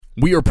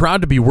We are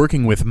proud to be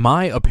working with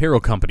My Apparel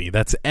Company,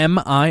 that's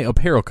MI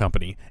Apparel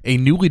Company, a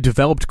newly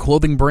developed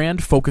clothing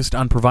brand focused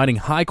on providing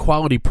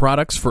high-quality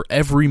products for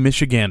every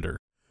Michigander.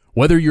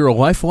 Whether you're a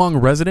lifelong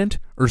resident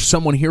or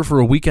someone here for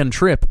a weekend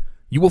trip,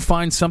 you will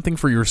find something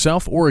for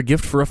yourself or a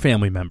gift for a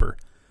family member.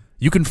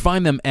 You can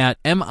find them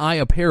at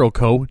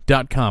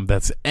miapparelco.com,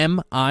 that's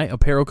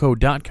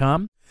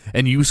miapparelco.com,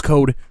 and use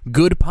code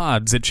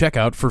GOODPODS at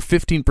checkout for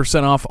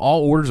 15% off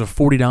all orders of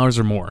 $40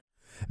 or more.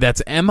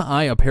 That's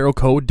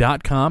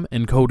miapparelco.com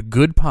and code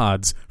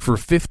GOODPODS for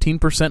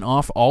 15%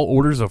 off all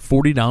orders of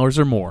 $40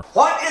 or more.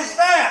 What is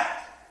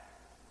that?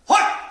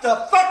 What the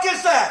fuck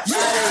is that?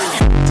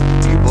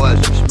 You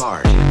boys are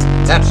smart.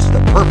 That's the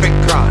perfect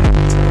crime.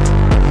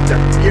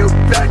 You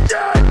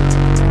bitches!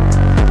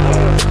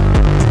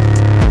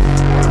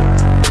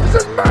 This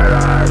is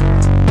murder!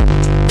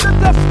 What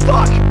the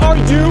fuck are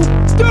you doing?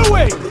 Do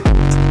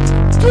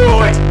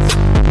it!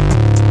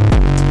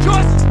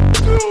 Just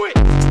do it!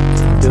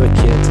 Do it,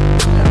 kid.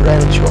 Never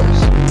had a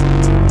choice.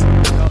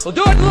 We'll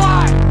do it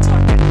live!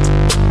 Fuck it!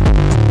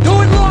 Do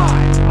it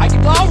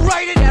live! I'll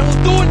write it and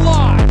we'll do it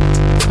live!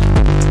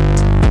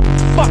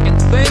 Fucking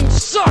thing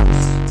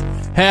sucks!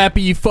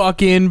 Happy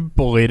fucking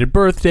belated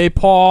birthday,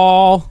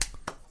 Paul.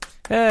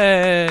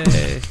 Hey.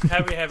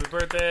 Happy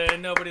birthday.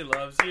 Nobody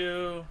loves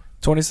you.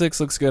 26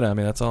 looks good on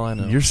me. That's all I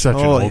know. You're such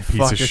an old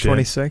piece of shit.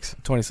 26?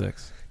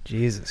 26.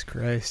 Jesus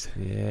Christ.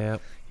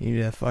 Yep. You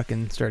need to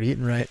fucking start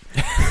eating right.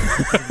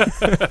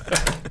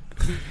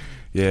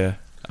 Yeah.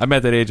 I'm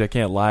at that age I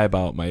can't lie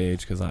about my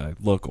age because I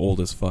look old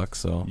as fuck,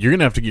 so You're going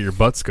to have to get your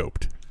butt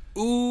scoped.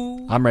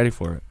 Ooh. I'm ready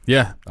for it.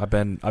 Yeah. I've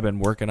been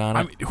working on it.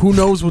 I mean, who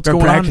knows what's Been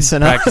going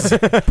practicing on?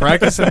 up.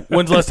 Practicing.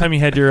 When's the last time you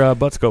had your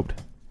butt scoped?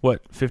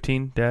 What,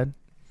 15, Dad?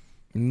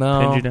 No.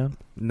 Pinned you down?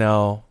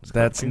 No.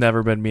 That's you?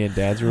 never been me and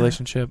Dad's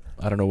relationship.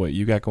 I don't know what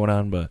you got going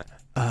on, but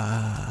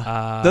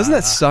Doesn't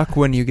that suck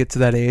when you get to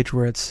that age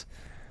where it's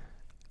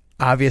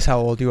obvious how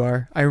old you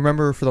are? I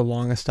remember for the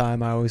longest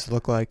time I always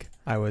looked like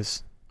I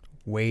was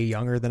way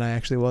younger than I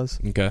actually was.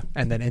 okay.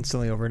 And then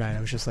instantly overnight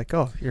I was just like,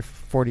 oh, you're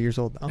 40 years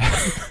old now.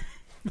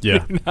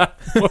 Yeah.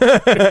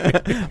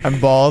 I'm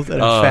bald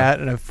and I'm fat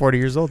and I'm 40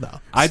 years old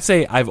now. I'd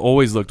say I've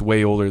always looked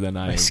way older than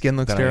I My skin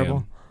looks than I am.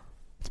 terrible.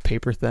 It's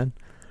paper thin.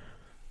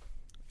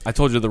 I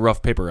told you the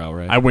rough paper route,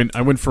 right? I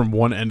went from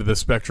one end of the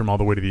spectrum all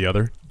the way to the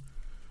other.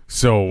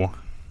 So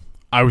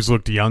I always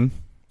looked young,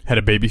 had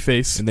a baby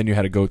face. and then you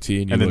had a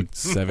goatee and you And then- looked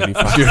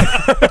 75.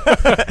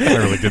 I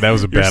really did. That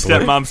was a Your bad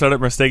look. stepmom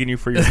started mistaking you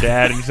for your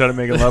dad, and you started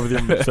making love with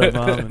your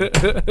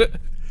stepmom. And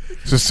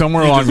So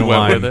somewhere You along just the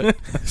went line,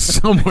 with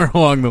somewhere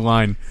along the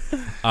line,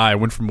 I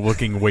went from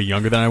looking way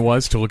younger than I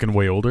was to looking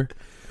way older.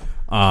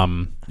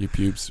 Your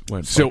pubes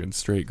went So- fucking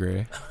straight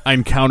gray. I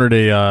encountered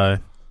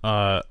a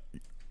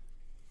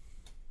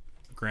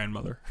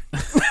grandmother.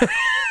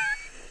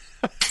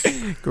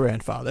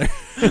 Grandfather.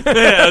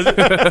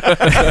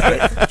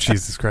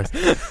 Jesus Christ.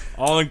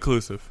 All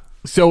inclusive.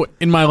 So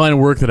in my line of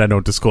work that I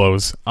don't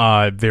disclose,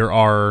 there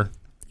are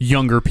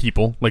younger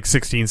people, like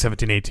 16,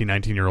 17, 18,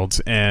 19-year-olds,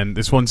 and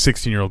this one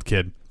 16-year-old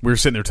kid. We were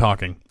sitting there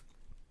talking.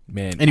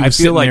 Man, And he I was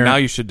feel sitting like there- now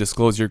you should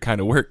disclose your kind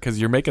of work because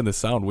you're making this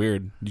sound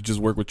weird. You just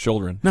work with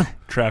children. No.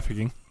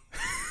 Trafficking.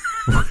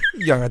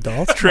 Young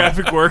adults.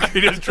 Traffic work.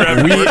 It is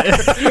traffic We, work.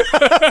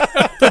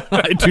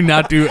 I do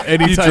not do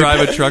any You type.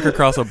 drive a truck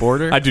across a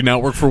border? I do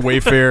not work for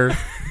Wayfair.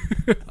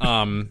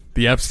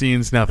 The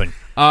Epsteins, nothing.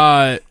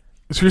 So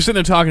we were sitting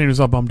there talking, and he was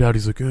all bummed out.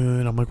 He's like,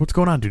 and I'm like, what's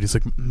going on, dude? He's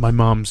like, my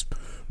mom's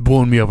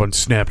blowing me up on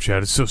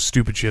Snapchat. It's so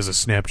stupid she has a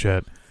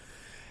Snapchat.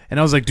 And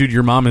I was like, dude,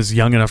 your mom is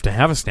young enough to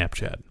have a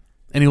Snapchat.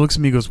 And he looks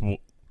at me and goes,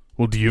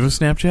 well, do you have a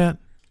Snapchat? And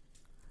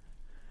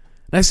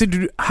I said,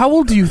 dude, how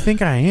old do you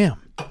think I am?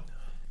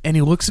 And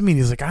he looks at me and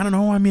he's like, I don't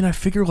know. I mean, I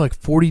figure like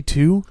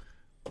 42.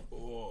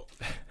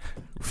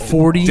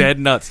 40. Dead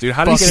nuts, dude.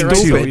 How do you get it Fucking right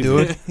so stupid,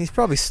 easy? Dude. He's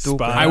probably stupid.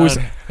 Spot I was,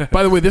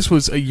 by the way, this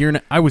was a year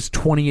and I was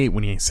 28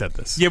 when he said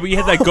this. Yeah, but you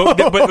had that but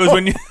it was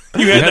when you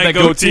had that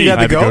goatee. You had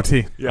I had the the goat?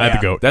 goatee. Yeah. I had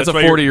the goat. That's That's a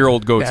why you're-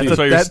 40-year-old goatee. That's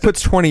why you're that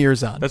puts 20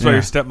 years on. That's why Yeah.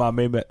 your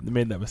stepmom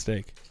made that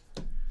mistake.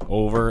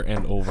 Over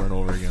and over and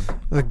over again.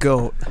 The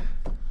goat.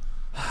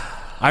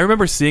 I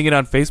remember seeing it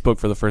on Facebook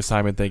for the first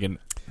time and thinking,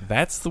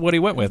 that's what he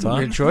went with, huh?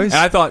 Good choice.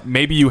 And I thought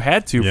maybe you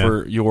had to Yeah.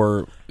 for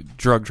your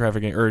drug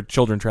trafficking or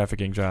children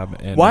trafficking job.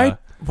 And, Why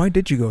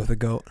did you go with the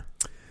goat?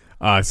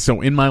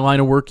 So in my line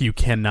of work, you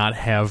cannot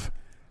have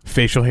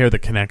facial hair that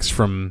connects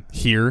from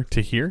here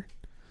to here.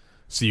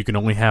 So you can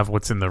only have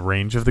what's in the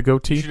range of the You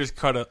goatee, should just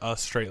cut a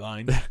straight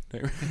line.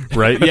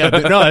 right? Yeah,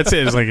 no, that's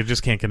it. It's like it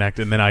just can't connect,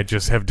 and then I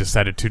just have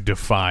decided to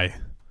defy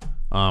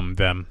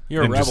them.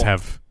 You're a and just rebel.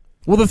 have.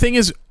 Well, the thing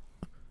is,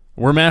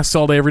 we're masked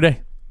all day, every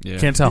day. Yeah.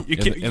 Can't tell. You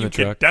In can, the- in you the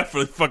can truck.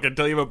 definitely fucking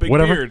tell you have a big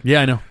Whatever. beard.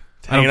 Yeah, I know.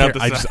 I don't Hanging out care.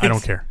 the I don't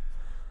sides. care.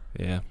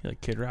 Yeah. You're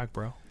like Kid Rock,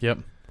 bro. Yep.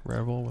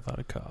 Rebel without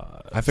a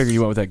cause. I figured you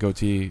went with that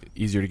goatee.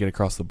 Easier to get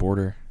across the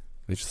border.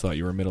 They just thought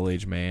you were a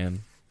middle-aged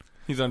man.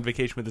 He's on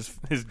vacation with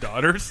his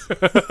daughters. And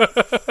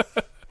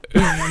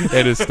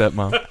his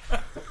stepmom.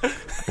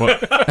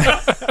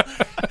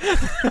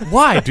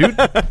 Why, dude?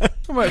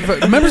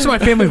 Members of my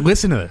family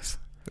listen to this.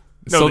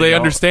 so they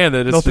understand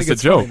that They'll it's think just a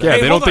it's joke. funny, Yeah,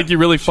 Hey, they hold don't think on. you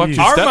really fucked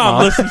your Our stepmom.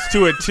 mom listens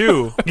to it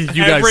too. You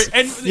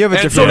guys. You have a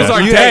And so does different-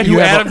 our you dad, have- who you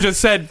have Adam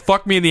just said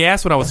fuck me in the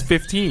ass when I was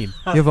 15.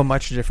 You have a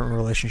much different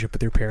relationship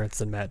with your parents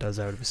than Matt does,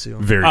 I would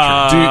assume. Very true.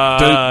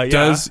 Yeah.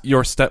 Does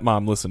your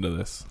stepmom listen to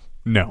this?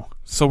 No.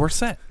 So we're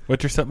set.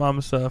 What's your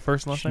stepmom's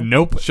first and last name?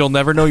 Nope. She'll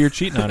never know you're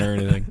cheating on her or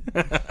anything.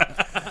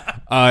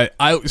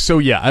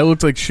 I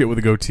looked like shit with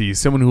a goatee.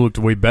 Someone who looked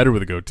way better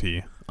with a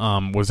goatee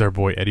was our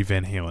boy Eddie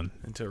Van Halen.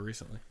 Until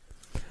recently.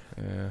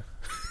 Yeah.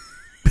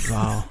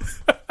 Wow.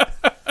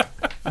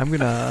 I'm going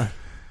to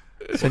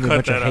send you a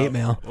cut bunch of that hate out.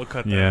 mail. We'll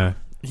cut that. Yeah,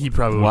 he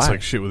probably looks Why?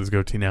 like shit with his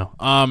goatee now.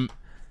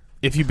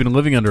 If you've been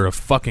living under a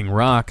fucking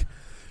rock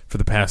for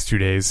the past 2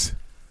 days,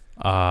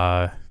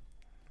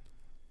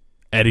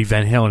 Eddie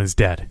Van Halen is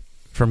dead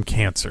from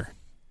cancer.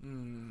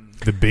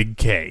 The big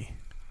K.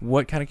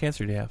 What kind of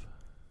cancer do you have?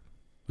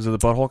 Was it the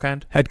butthole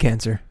kind? Head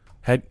cancer.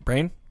 Head?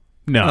 Brain?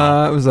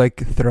 No. It was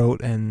like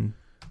throat and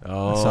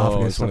Oh,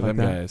 esophagus, it's one of stuff them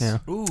like that. guys.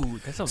 Yeah. Ooh,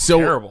 that sounds So-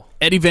 terrible.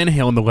 Eddie Van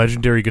Halen, the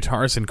legendary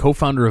guitarist and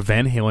co-founder of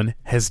Van Halen,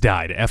 has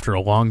died after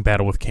a long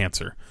battle with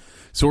cancer.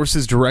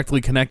 Sources directly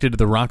connected to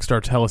the rock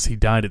star tell us he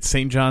died at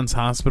St. John's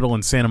Hospital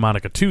in Santa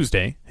Monica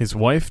Tuesday. His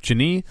wife,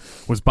 Janine,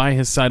 was by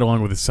his side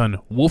along with his son,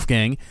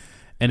 Wolfgang,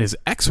 and his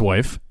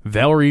ex-wife,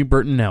 Valerie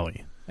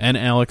Bertinelli, and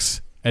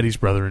Alex, Eddie's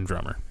brother and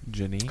drummer.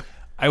 Jenny?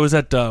 I was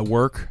at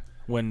work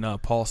when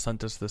Paul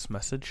sent us this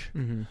message,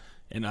 Mm-hmm.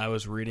 and I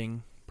was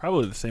reading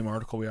probably the same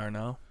article we are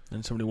now.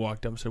 And somebody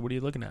walked up and said, "What are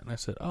you looking at?" And I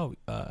said, "Oh,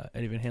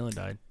 Eddie Van Halen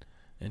died."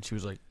 And she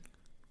was like,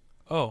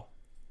 "Oh."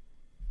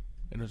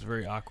 And it was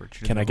very awkward. She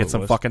didn't Can know I who get it some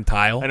was. fucking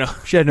tile? I know.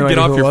 She had no Get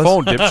idea off who your it was.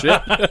 phone,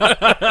 dipshit.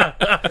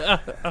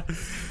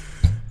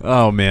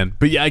 Oh, man.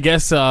 But yeah, I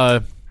guess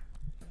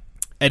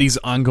Eddie's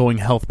ongoing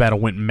health battle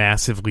went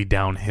massively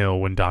downhill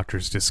when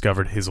doctors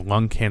discovered his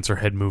lung cancer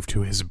had moved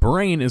to his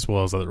brain as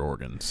well as other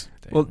organs.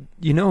 Well,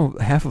 you know,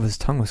 half of his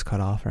tongue was cut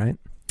off, right?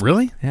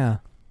 Really? Yeah.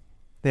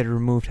 They had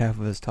removed half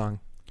of his tongue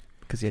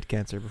because he had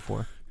cancer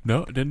before.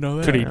 No, didn't know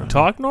that. Could he Yeah.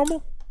 talk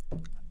normal?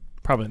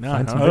 Probably not.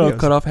 Find Huh? some I videos.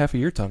 cut off half of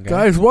your tongue,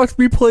 guys. watch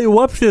me play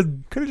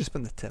Wupton. Could have just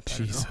been the tip. I don't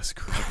know. Jesus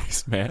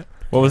Christ, man.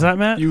 What was that,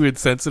 Matt? You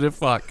insensitive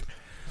fuck.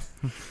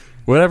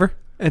 Whatever.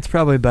 It's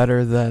probably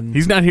better than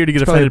He's not here to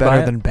get it's probably offended by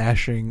better it. than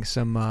bashing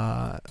some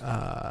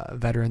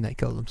veteran that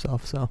killed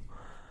himself. So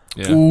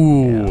Yeah.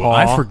 Ooh, Paul,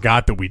 I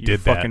forgot that we You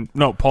did fucking,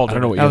 No, Paul I did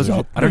don't know what it. you That guys was are-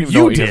 all- I don't even You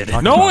know what you guys did are it.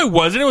 talking No, about. it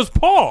wasn't. It was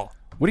Paul.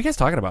 What are you guys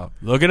talking about?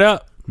 Look it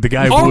up. the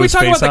guy who Oh, are blew we his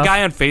talking face about the off?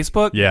 guy on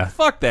Facebook? Yeah.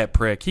 Fuck that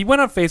prick. He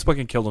went on Facebook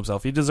and killed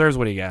himself. He deserves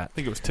what he got. I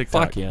think it was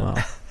TikTok. Fuck him. wow.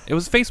 It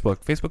was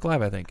Facebook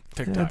Live, I think.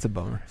 TikTok. That's a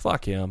bummer.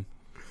 Fuck him.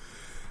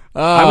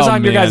 I was Oh,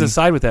 on your man. guys'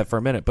 side with that for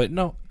a minute, but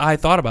no, I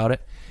thought about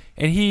it,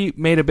 and he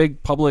made a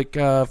big public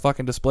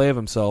fucking display of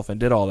himself and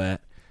did all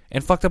that,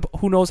 and fucked up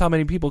who knows how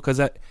many people because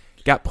that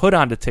got put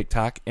onto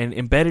TikTok and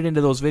embedded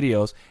into those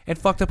videos, and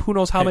fucked up who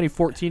knows how many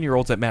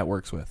 14-year-olds that Matt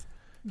works with.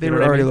 They You know were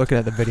what I already mean? looking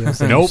at the videos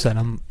that Nope. you sent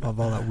them of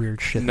all that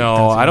weird shit. No,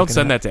 that I don't looking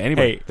send at. that to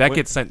anybody. Hey, that what-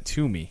 gets sent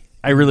to me.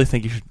 I really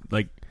think you should,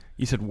 like,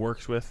 you said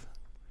works with.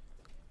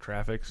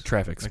 Traffics.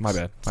 Traffic's. My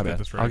bad. My bad.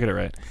 this right. I'll get it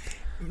right.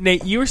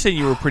 Nate, you were saying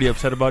you were pretty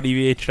upset about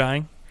EVH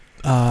dying.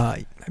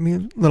 I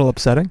mean, a little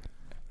upsetting.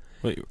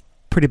 Wait,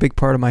 Pretty big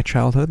part of my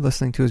childhood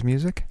listening to his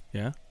music.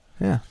 yeah.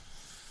 Yeah.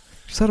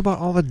 Just thought about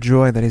all the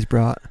joy that he's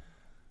brought.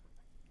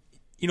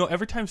 You know,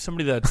 every time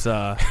somebody that's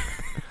I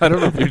don't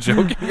know if you're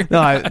joking.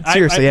 No,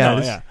 seriously, yeah, no,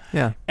 it's- yeah.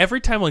 yeah.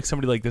 Every time like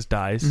somebody like this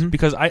dies, Mhm.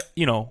 because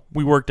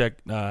we worked at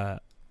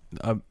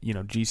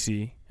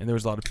GC, and there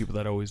was a lot of people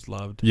that always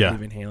loved Yeah.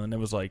 Eddie Van Halen. It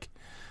was like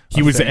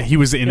He a was thing. he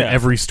was in Yeah.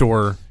 every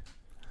store,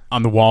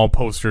 on the wall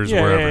posters,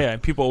 wherever. Yeah,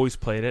 and people always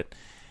played it.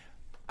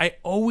 I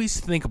always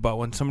think about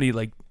when somebody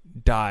like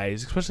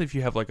dies, especially if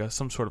you have like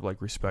some sort of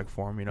like respect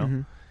for him, you know.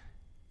 Mhm.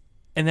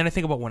 And then I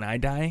think about when I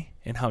die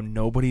and how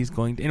nobody's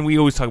going to, and we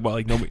always talk about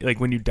like nobody, like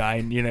when you die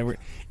and you never,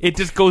 it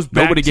just goes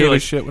back Nobody to gave a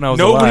like, shit when I was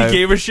nobody alive.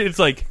 gave a shit. It's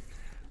like,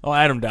 oh,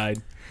 Adam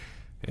died.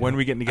 When are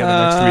we getting together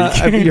next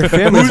I week? mean, your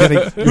family's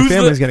gonna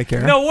who's gonna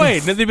care. No way.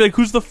 Then they'd be like,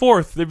 "Who's the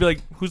fourth?" They'd be like,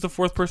 "Who's the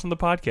fourth person on the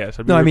podcast?"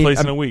 I'd be No, I mean,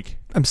 replacing I'm- a week.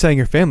 I'm saying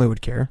your family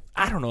would care.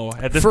 I don't know.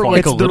 At this For, point,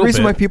 like, a It's the little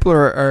reason bit. why people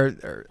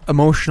are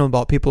emotional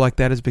about people like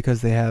that is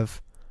because they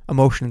have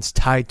emotions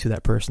tied to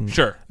that person.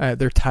 sure,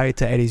 They're tied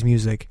to Eddie's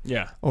music,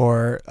 yeah,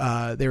 or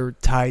they were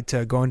tied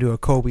to going to a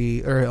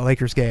Kobe or a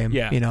Lakers game.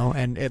 Yeah. You know,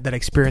 and that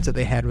experience that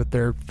they had with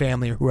their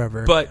family or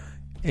whoever. but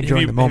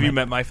enjoying the have moment. you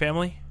met my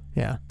family?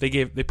 Yeah, They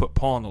put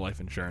Paul on the life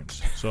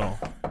insurance. So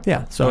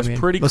yeah. So it's I mean,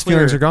 pretty those clear.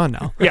 feelings are gone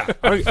now. yeah,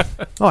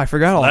 Oh, I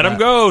forgot all let that. him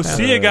go.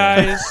 See you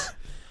guys.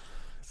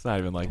 It's not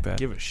even like that.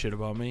 Give a shit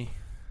about me.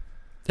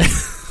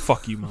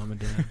 Fuck you, mom and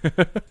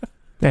dad.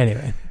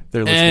 Anyway,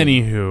 They're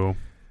listening. Anywho,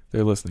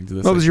 They're listening to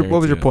this. what I was your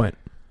guarantee it. point?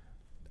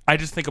 I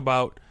just think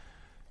about,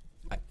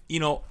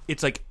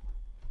 it's like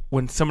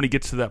when somebody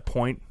gets to that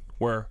point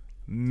where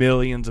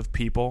millions of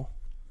people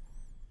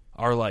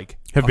are like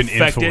Have been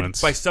affected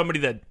influenced. by somebody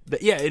that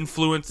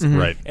influenced, Mhm.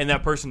 right. and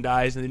that person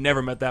dies and they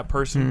never met that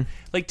person.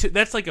 Like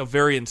that's like a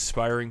very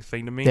inspiring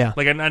thing to me. Yeah.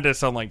 Like, not to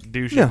sound like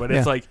douchey, Yeah, but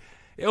it's yeah. like,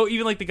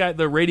 even like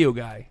the radio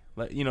guy,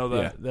 You know,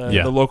 the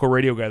Yeah. the local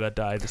radio guy that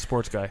died, the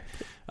sports guy.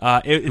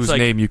 It's Whose like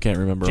name you can't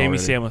remember Jamie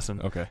already.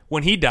 Samuelson. Okay.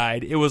 When he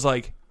died, it was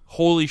like,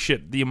 holy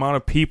shit, the amount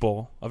of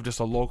people of just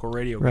a local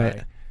radio Right.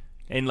 guy.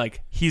 And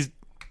like, he's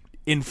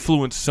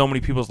influenced so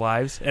many people's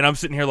lives. And I'm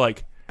sitting here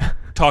like,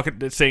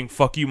 saying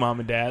fuck you, mom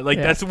and dad. Like,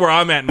 Yeah. that's where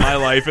I'm at in my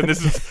life. And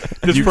this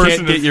You person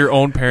can't get is, your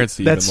own parents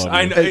to even That's- love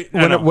I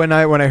you. know. When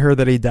I heard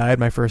that he died,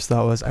 my first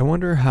thought was, I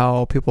wonder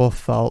how people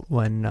felt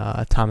when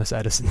Thomas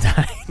Edison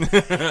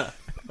died.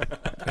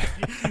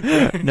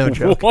 No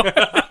joke.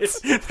 that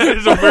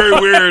is a very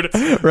weird,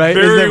 Right?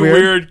 Isn't very that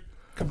weird? weird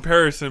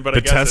comparison. But The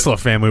I guess Tesla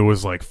family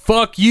was like,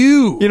 "Fuck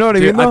you." You know what I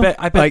Dude, mean? Though?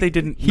 I bet Like, they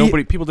didn't.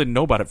 he- People didn't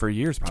know about it for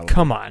years. Probably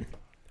Come on.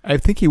 I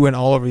think he went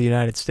all over the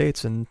United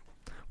States, and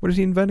what did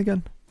he invent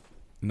again?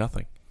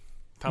 nothing.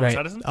 Thomas right.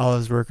 Edison. All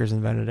his workers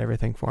invented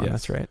everything for him. Yes.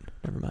 That's right.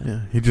 Never mind. Yeah,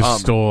 he just Um,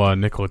 stole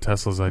Nikola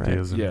Tesla's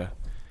ideas. And Yeah,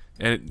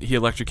 and he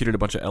electrocuted a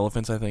bunch of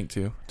elephants, I think,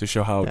 too, to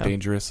show how Yeah.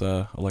 dangerous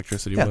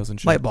electricity Yeah, was and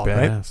shit. light bulb,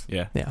 right? Badass.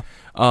 Yeah. Yeah.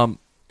 But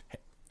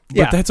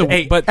Yeah. that's a.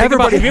 Hey, but think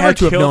everybody about, had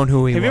to have known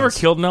who he Have you ever was.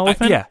 killed an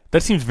elephant? yeah.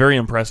 That seems very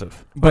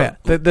impressive. But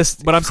yeah, this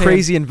but I'm saying-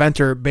 crazy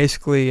inventor,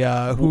 basically,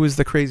 who was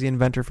the crazy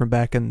inventor from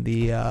back in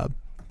the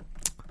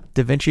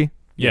Da Vinci?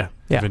 Yeah,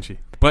 Yeah. Da Vinci.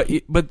 But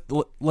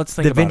let's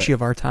think Da about Vinci it.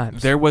 of our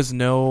times. There was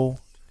no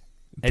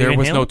Eddie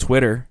Van no Halen?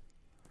 Twitter.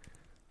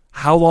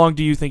 How long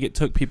do you think it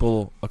took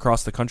people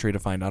across the country to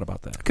find out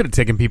about that? Could have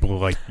taken people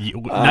like not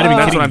even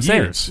that's kidding, what I'm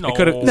saying. years. No. It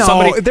could've- no,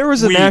 somebody- there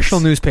was a weeks.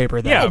 national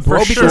newspaper. Though, Yeah, bro,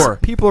 for because sure.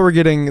 people were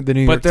getting the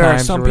New York But there are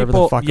Times some or whatever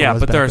people. the fuck it Yeah, was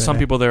but back there are in the some day.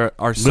 people that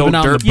are so Living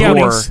out in dirt the poor,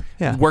 boonies.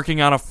 Yeah.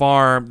 working on a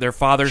farm, their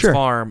father's Sure.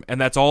 farm, and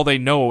that's all they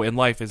know in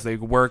life is they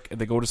work and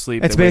they go to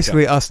sleep. It's they wake up.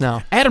 basically us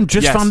now. Adam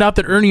just Yes. found out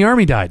that Ernie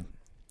Army died.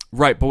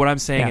 Right, but what I'm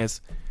saying Yeah.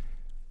 is,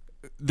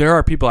 there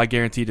are people I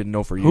guarantee didn't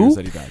know for years Who?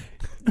 that he died.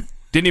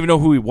 Didn't even know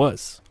who he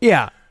was.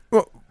 Yeah.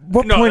 Well,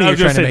 what No, point I are you was trying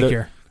gonna to say make that-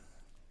 here?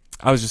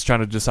 I was just trying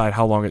to decide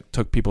how long it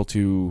took people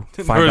to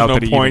There find was out no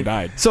that he even point.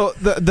 died. So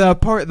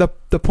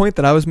the point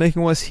that I was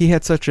making was he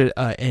had such an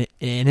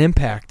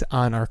impact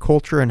on our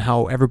culture and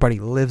how everybody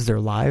lives their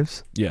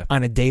lives Yeah,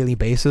 on a daily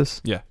basis.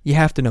 yeah. You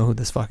have to know who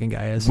this fucking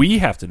guy is. We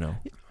have to know.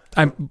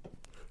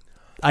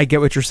 I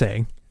get what you're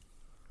saying,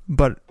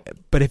 but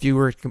if you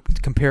were to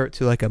compare it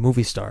to like a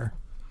movie star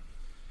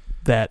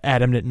that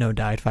Adam didn't know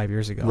died 5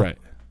 years ago, Right.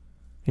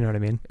 You know what I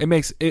mean?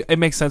 It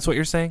makes sense what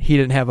you're saying. He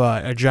didn't have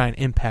a giant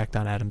impact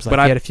on Adam's life. But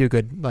He I- had a few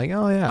good, like,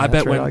 oh yeah, I that's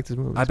bet right, when I liked his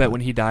movies. I bet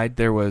when he died,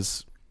 there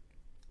was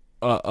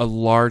a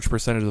large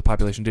percentage of the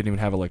population didn't even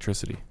have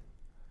electricity.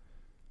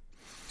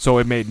 So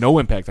it made no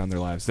impact on their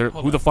lives.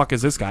 Who the fuck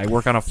is this guy?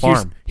 Work on a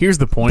farm. Here's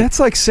the point. That's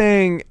like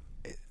saying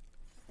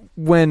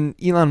when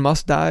Elon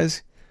Musk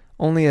dies,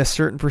 only a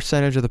certain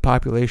percentage of the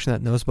population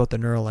that knows about the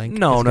Neuralink.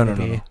 No, is no, gonna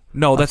no, no, be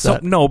no. That's so,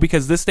 upset. no,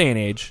 because this day and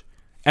age,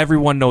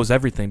 everyone knows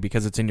everything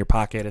because it's in your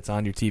pocket, it's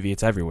on your TV,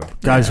 it's everywhere.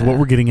 Guys, Yeah. what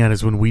we're getting at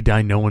is when we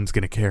die, no one's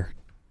gonna care.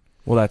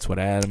 Well, that's what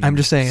Adam. I'm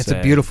just saying it's a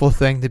said. beautiful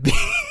thing to be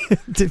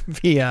to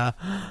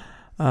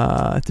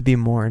be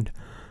mourned.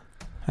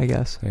 I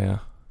guess. Yeah.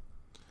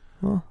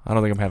 Well, I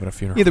don't think I'm having a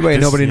funeral. either way,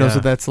 This- nobody knows yeah.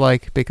 what that's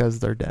like because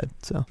they're dead.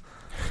 So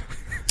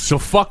So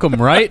fuck them,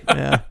 right?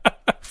 yeah,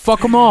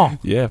 Fuck them all.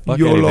 Yeah, fuck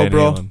YOLO, Eddie Van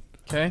bro. Halen.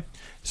 Okay.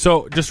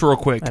 So just real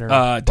quick, I don't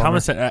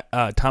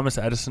know. Thomas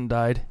Edison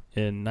died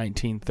in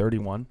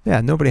 1931.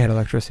 yeah. Nobody had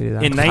electricity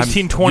then. In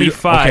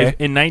 1925, okay.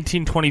 in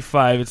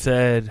 1925, it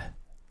said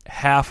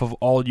half of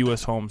all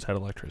U.S. homes had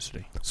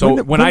electricity.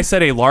 So when I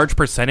said a large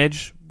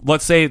percentage,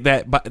 let's say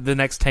that by the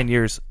next 10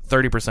 years,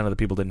 30% of the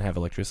people didn't have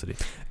electricity.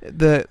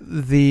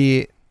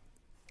 the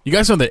You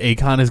guys know that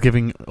Akon is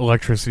giving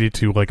electricity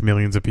to like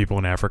millions of people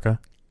in Africa?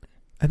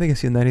 I think I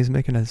seen that he's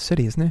making a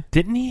city, isn't he?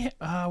 Didn't he?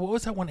 What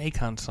was that one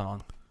Akon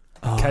song?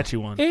 Oh. Catchy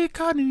one.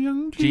 Akon and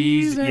Young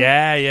Jeez.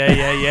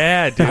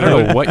 Yeah, dude. I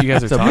don't know what you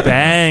guys are It's a talking about.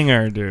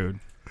 banger, dude.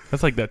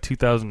 That's like that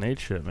 2008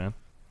 shit, man.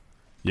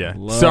 Yeah.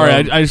 Love- Sorry,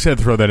 I just had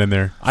to throw that in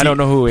there. I don't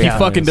know who He Akon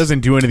fucking is. doesn't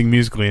do anything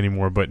musically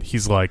anymore, but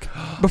he's like,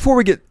 Before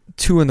we get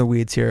too in the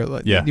weeds here,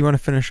 Yeah. you want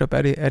to finish up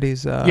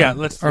Eddie's Yeah,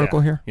 let's article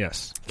yeah. here?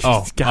 Yes.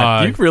 oh,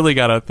 God, you've really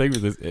got a thing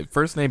with this.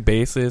 First name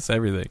basis,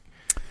 everything.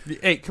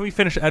 Hey, can we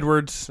finish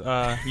Edward's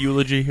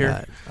eulogy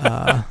here?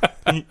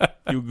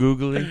 You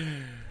googly.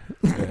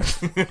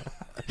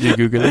 You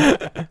Google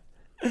it.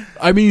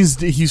 I mean,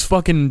 he's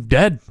fucking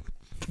dead.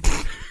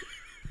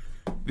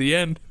 The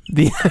end.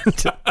 The end.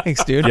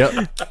 Thanks, dude.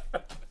 Yep.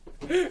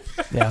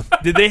 Yeah.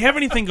 Did they have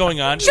anything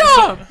going on?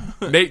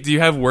 Nate, do you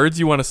have words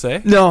you want to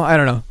say? No, I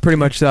don't know. Pretty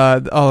much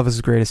all of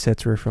his greatest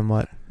hits were from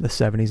what, the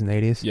 70s and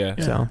 80s. Yeah.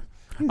 So,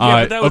 Yeah,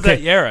 but that was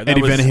that era. That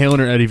Eddie was, Van Halen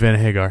or Eddie Van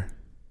Hagar?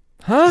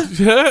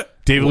 huh?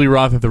 David Lee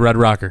Roth at the Red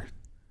Rocker.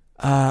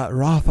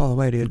 Roth all the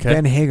way, dude. Okay.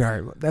 Van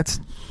Hagar. That's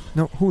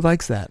no. Who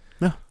likes that?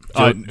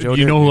 Joe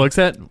you know did. who likes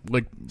that?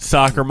 Like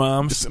soccer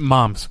moms. just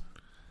moms.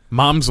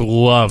 Moms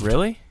love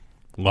Really?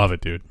 love it,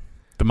 dude.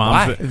 The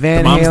moms Why? that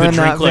Van the moms that Halen, drink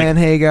not like Van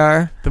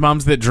Hagar. the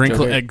moms that drink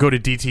Joker. go to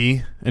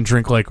DT and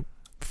drink like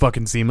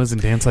fucking Zimas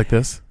and dance like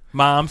this.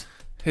 Moms.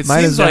 It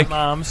Might seems as like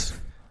Moms.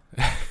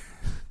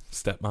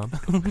 stepmom.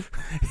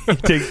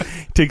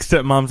 Take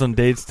stepmoms on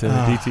dates to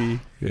DT.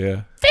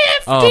 Yeah.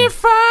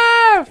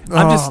 55.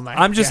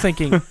 I'm just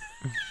thinking.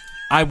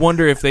 I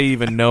wonder if they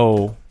even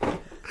know.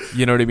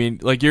 You know what I mean?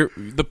 Like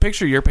the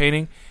picture you're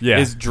painting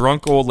is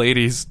drunk old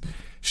ladies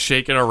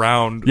shaking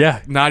around.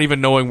 Yeah. Not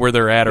even knowing where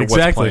they're at or what's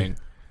Exactly. playing.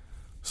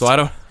 So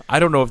I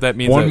don't know if that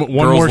means one that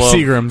more girls love-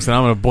 Seagrams and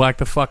I'm gonna black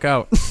the fuck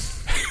out.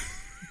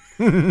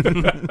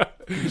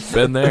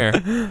 Been there.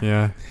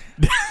 Yeah.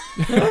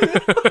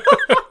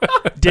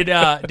 Did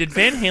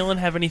Van Halen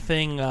have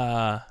anything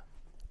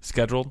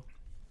scheduled?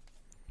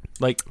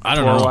 Like I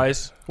don't know.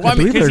 tour-wise? I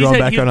believe they're going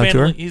back out on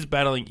tour. He's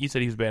battling. He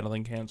said he was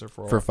battling cancer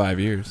for a For while. 5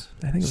 years.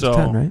 I think it was So-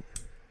 10, right?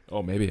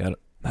 Oh, maybe. I don't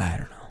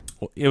know.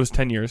 Well, it was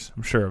 10 years.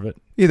 I'm sure of it.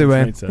 Either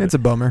way, Nate said it's a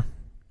bummer.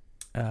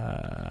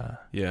 Yeah.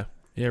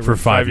 Yeah, For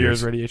 5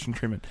 years years. radiation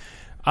treatment.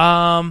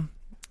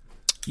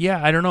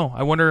 Yeah, I don't know.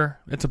 I wonder.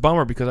 It's a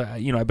bummer because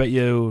I bet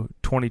you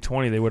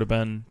 2020 they would have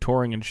been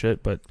touring and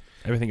shit, but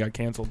everything got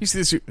canceled. You see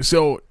this?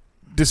 So,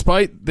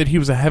 despite that he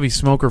was a heavy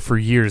smoker for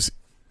years,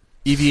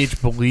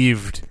 EVH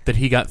believed that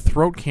he got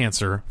throat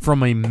cancer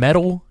from a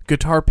metal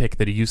guitar pick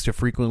that he used to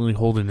frequently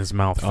hold in his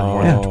mouth for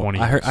more than 20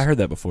 years. I heard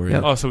that before. Yeah.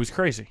 Yeah. Oh, so he's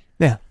crazy.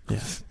 Yeah.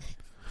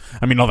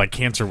 I mean, all that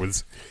cancer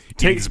was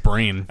in his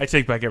brain. I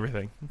take back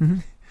everything. Mm-hmm.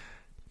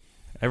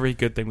 Every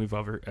good thing we've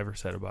ever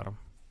said about him.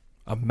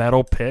 A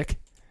metal pick.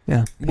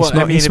 Yeah. Well, he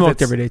I mean, if smoked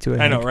it's- every day, too.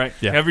 I know, think. right?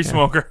 Yeah. Every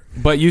smoker.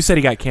 But you said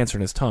he got cancer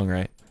in his tongue,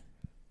 right?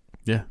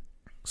 Yeah.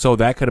 So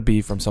that could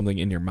be from something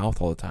in your mouth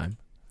all the time.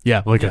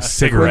 Yeah, like Yeah, a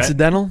cigarette.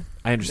 Coincidental?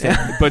 I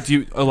understand. But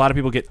a lot of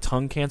people get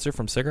tongue cancer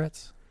from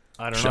cigarettes?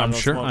 I don't know. I'm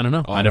sure. I don't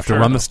know. Oh, I'd have to I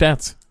run don't the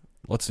stats.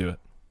 Let's do it.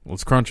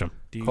 Let's crunch them.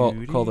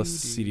 Call the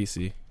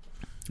CDC. Is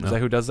No. that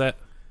who does that?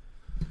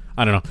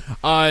 I don't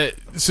know.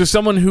 So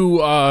someone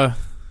who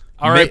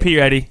R.I.P.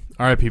 Eddie.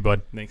 R.I.P.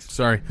 Bud. Thanks.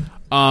 Sorry.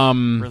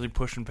 Really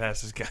pushing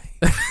past this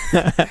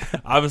guy.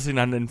 Obviously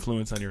not an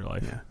influence on your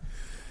life. Yeah.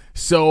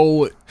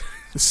 So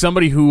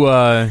somebody who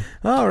All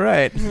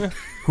right.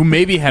 who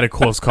maybe had a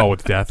close call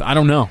with death. I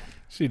don't know.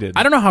 She did.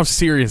 I don't know how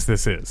serious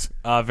this is.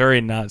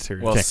 Very not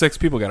serious. Well, 6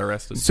 people got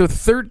arrested. So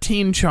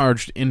 13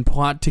 charged in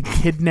plot to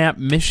kidnap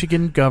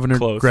Michigan Governor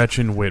Close.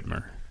 Gretchen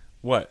Whitmer.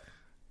 What?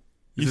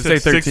 you Did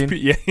it say said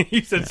 13?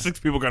 you said 6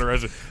 people got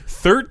arrested.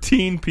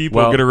 13 people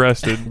Well- get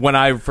arrested. When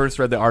I first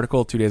read the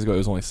article 2 days ago, it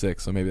was only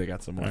 6, so maybe they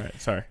got some more. All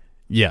right, sorry.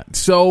 Yeah.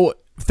 So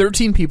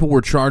 13 people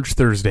were charged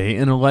Thursday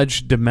in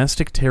alleged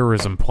domestic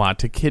terrorism plot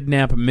to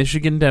kidnap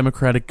Michigan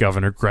Democratic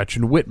Governor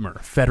Gretchen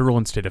Whitmer, federal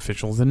and state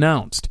officials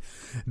announced.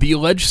 The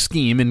alleged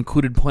scheme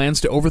included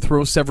plans to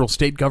overthrow several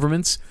state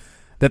governments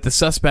that the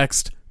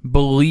suspects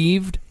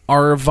believed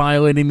are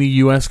violating the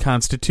U.S.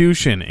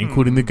 Constitution,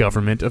 including the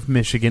government of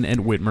Michigan and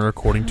Whitmer,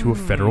 according to a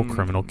federal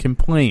criminal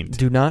complaint.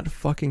 Do not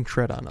fucking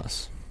tread on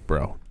us.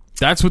 Bro.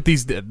 That's what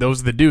those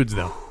are the dudes,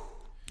 though.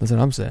 That's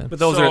what I'm saying. But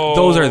those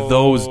are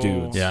those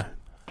dudes. Yeah.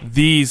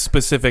 These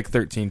specific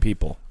 13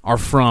 people. Are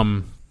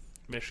from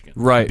Michigan.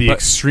 Right. the but,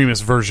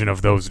 extremist version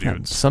of those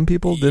dudes. Some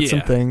people did some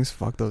Yeah. things.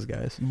 Fuck those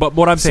guys. but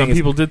what I'm saying Some is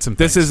people did some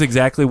this things. is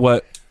exactly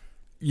what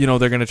they're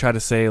going to try to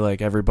say,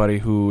 like everybody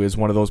who is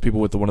one of those people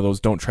with one of those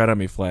don't tread on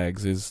me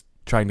flags is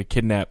trying to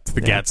kidnap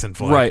the Gadsden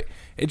flag. Right.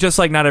 It's just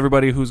like not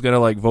everybody who's going to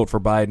like vote for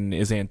Biden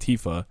is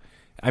Antifa.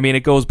 I mean, it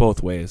goes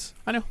both ways.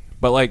 I know.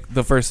 But like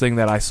the first thing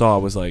that I saw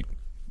was like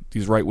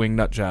these right-wing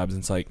nut jobs.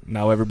 And it's like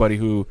now everybody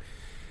who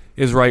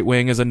is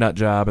right-wing is a nut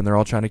job and they're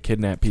all trying to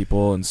kidnap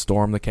people and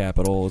storm the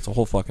Capitol. It's a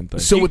whole fucking thing.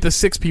 So with the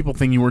 6 people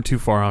thing, you weren't too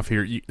far off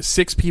here.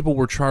 6 people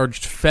were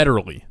charged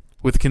federally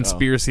with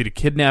conspiracy to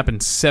kidnap,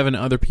 and 7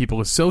 other people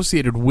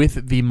associated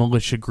with the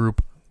militia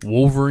group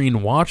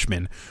Wolverine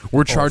Watchmen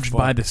were charged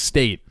by the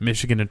state.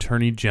 Michigan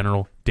Attorney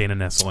General Dana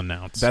Nessel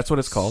announced. That's what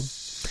it's called.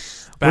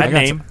 Bad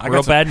name.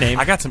 Real bad name.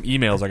 I got some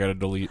emails I got to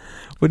delete.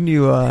 Wouldn't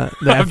you? The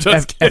I'm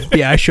just kidding.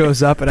 FBI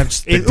shows up and I'm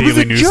just. the It was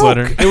daily a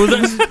newsletter. joke. It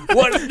was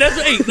what?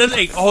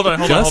 That's hold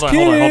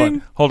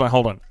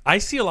on. I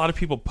see a lot of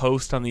people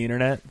post on the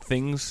internet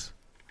things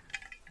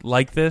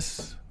like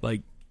this,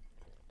 like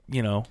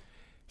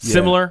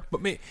similar.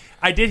 But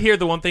I did hear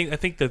the one thing. I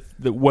think that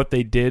what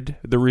they did,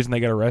 the reason they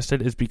got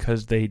arrested, is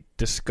because they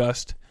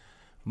discussed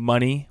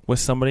money with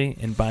somebody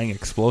and buying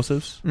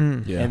explosives,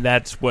 Yeah. and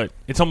that's what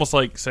it's almost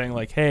like saying,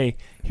 like, "Hey,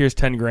 here's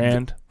 10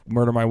 grand,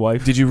 murder my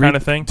wife." Did you kind read-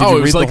 of thing? Did you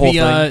it was read like the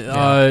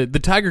whole the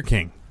Tiger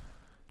King.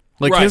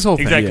 Like right, his whole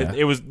thing. exactly.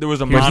 Yeah. There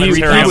was a He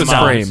monetary was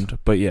amount. framed,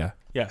 but yeah.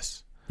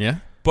 Yes. Yeah.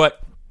 But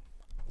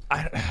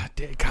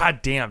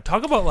God damn,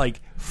 talk about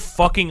like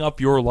fucking up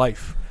your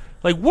life.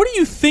 Like, what do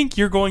you think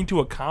you're going to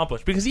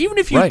accomplish? Because even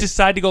if you Right.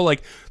 decide to go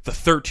like the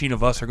 13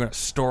 of us are going to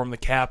storm the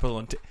Capitol,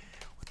 and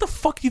what the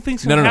fuck do you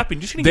think's going to happen?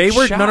 You're just going to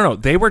get shot. No.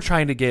 They were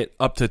trying to get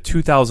up to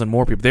 2,000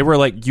 more people. They were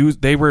like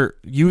they were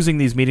using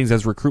these meetings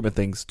as recruitment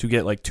things to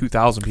get like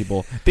 2,000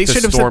 people They to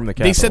should have storm said, the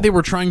Capitol. They said they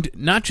were trying to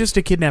not just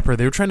to kidnap her.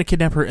 They were trying to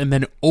kidnap her and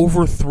then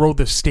overthrow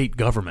the state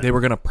government. They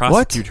were going to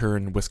prosecute her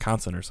in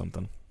Wisconsin or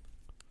something.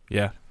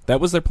 Yeah, that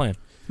was their plan.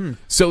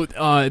 So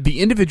the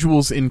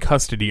individuals in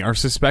custody are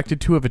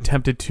suspected to have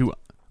attempted to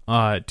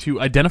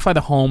identify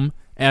the home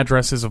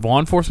addresses of law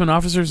enforcement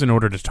officers in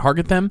order to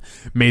target them,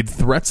 made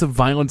threats of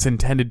violence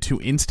intended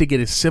to instigate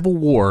a civil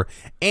war,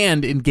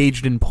 and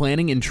engaged in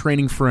planning and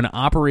training for an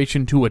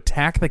operation to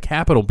attack the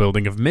Capitol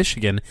building of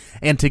Michigan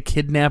and to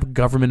kidnap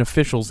government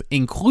officials,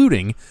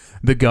 including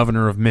the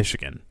governor of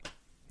Michigan.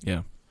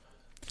 Yeah.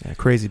 Yeah,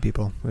 crazy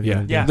people. What are you Yeah.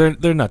 gonna do? Yeah.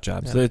 They're nut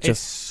jobs. Yeah. It's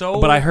just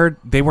so. But I heard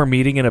they were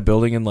meeting in a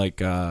building in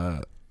like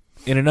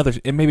in another,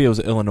 maybe it was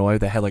Illinois,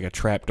 that had like a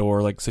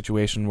trapdoor like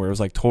situation where it was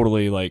like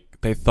totally like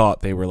they thought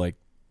they were like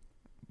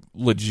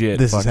legit.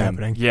 This is fucking-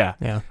 happening. Yeah,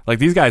 Yeah. like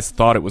these guys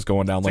thought it was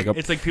going down like a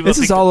it's like people. This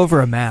think is all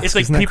over a mask. it's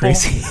like Isn't that people-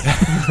 crazy?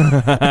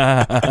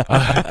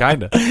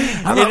 kind of.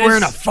 I'm not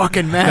wearing a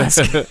fucking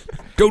mask.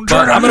 Don't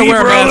turn on I'm gonna me,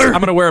 wear a brother. mask.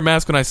 I'm gonna wear a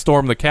mask when I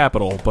storm the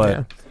Capitol. But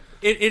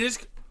Yeah.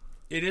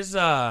 It is.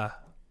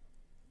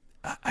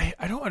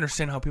 I don't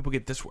understand how people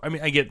get this. I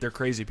mean, I get they're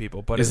crazy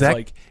people, but Is it's that-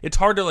 like it's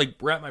hard to like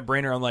wrap my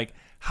brain around like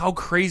how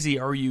crazy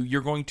are you?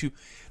 You're going to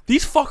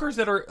these fuckers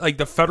that are like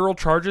the federal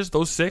charges.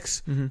 Those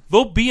 6,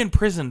 they'll be in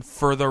prison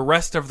for the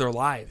rest of their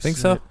lives. think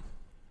so.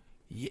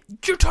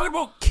 You're talking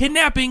about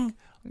kidnapping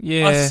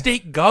Yeah, a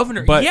state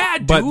governor. But yeah,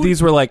 dude. but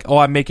these were like, oh,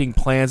 I'm making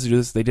plans to do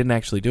this. They didn't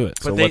actually do it.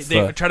 But so they what's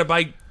the? try to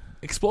buy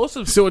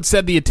explosives. So it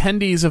said the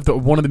attendees of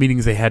one of the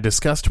meetings they had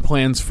discussed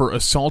plans for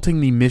assaulting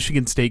the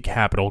Michigan State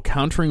Capitol,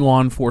 countering law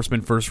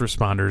enforcement first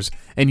responders,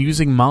 and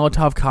using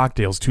Molotov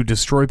cocktails to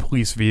destroy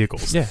police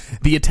vehicles. Yeah.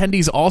 The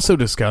attendees also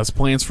discussed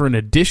plans for an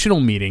additional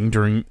meeting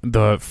during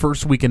the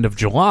first weekend of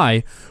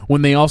July,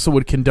 when they also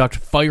would conduct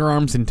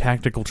firearms and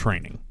tactical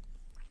training.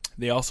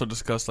 They also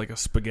discussed like a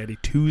Spaghetti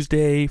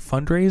Tuesday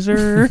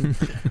fundraiser.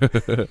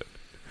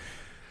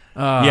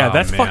 Yeah,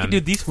 that's man. fucking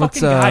dude. These Let's,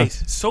 fucking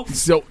guys, so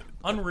So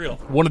unreal.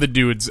 one of the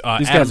dudes,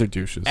 These guys are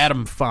douches.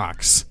 Adam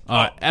Fox.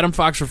 Adam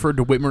Fox referred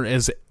to Whitmer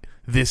as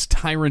this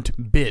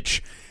tyrant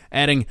bitch,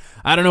 adding,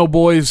 "I don't know,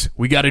 boys.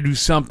 We got to do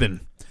something.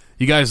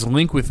 You guys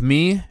link with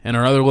me and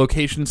our other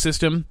location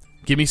system.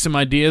 Give me some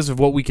ideas of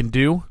what we can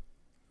do."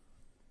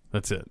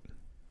 That's it.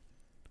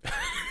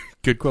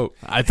 Good quote.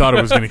 I thought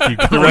it was going to keep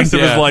going. The rest of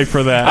Yeah. his life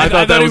for that. I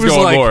thought that he was was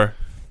going like- more.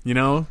 You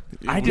know,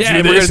 I we're did- gonna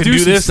we're do gonna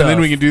do this, some and then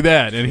stuff. we can do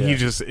that. And Yeah.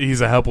 he's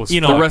a helpless. You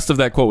know, The fuck. rest of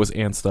that quote was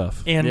and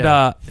stuff. And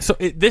Yeah.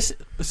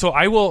 so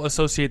I will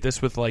associate this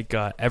with like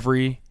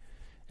every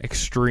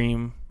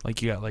extreme.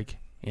 Like you got like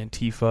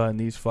Antifa and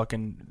these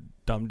fucking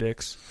dumb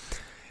dicks.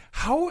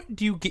 How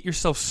do you get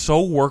yourself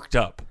so worked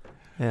up?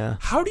 Yeah.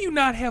 How do you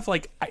not have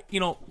like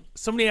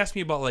somebody asked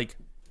me about like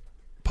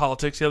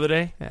politics the other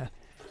day,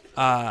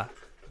 Yeah.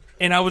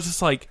 and I was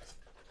just like,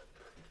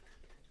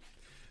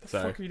 "What the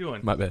Sorry. fuck are you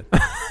doing?" My bad.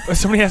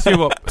 Somebody asked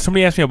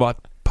me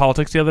about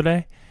politics the other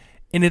day,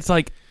 and it's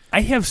like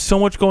I have so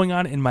much going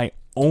on in my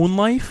own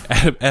life.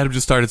 Adam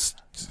just started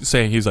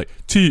saying, he's like,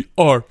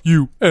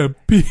 TRUMP.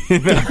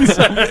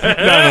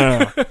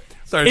 No.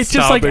 Started It's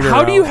just like, stomping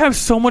how do you around. have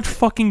so much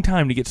fucking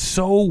time to get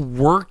so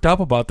worked up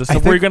about this I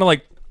stuff where think- you're gonna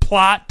like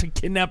plot to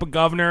kidnap a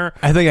governor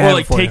I think I or have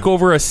like it for take you.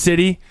 over a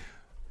city?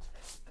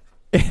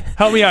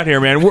 Help me out here,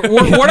 man.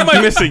 What am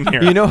I missing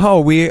here? You know how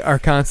we are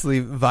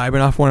constantly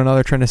vibing off one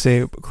another, trying to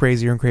say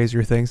crazier and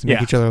crazier things to make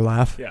Yeah. each other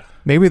laugh? Yeah.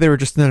 Maybe they were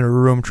just in a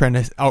room trying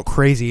to out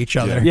crazy each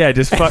other. Yeah,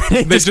 just fuck.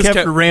 They just just kept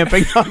kept-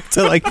 ramping up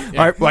to like, all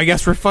right, well, I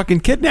guess we're fucking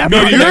kidnapping.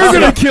 No, her. you're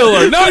gonna kill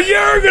her. No,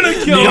 you're gonna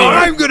kill No, her.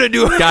 I'm gonna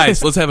do it.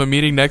 Guys, let's have a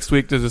meeting next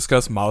week to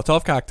discuss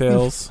Molotov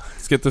cocktails.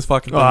 Let's get this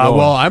fucking thing going.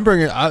 Well, I'm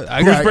bringing.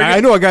 I bringing- I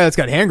know a guy that's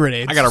got hand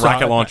grenades. I got a so-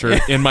 rocket launcher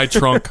in my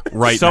trunk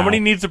right Somebody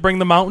now. needs to bring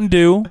the Mountain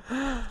Dew.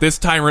 This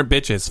tyrant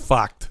bitch is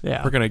fucked.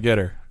 Yeah. We're going to get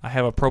her. I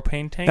have a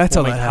propane tank. That's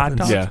We'll how make that hot happens.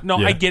 dogs. Yeah. No,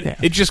 Yeah. I get it.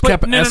 It just But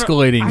kept no.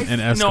 escalating I-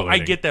 and escalating. No, I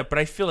get that, but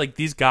I feel like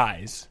these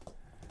guys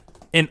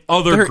and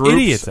other They're groups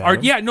idiots, are.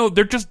 Adam. Yeah, no,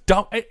 they're just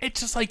dumb.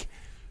 It's just like,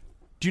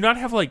 do you not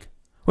have like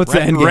What's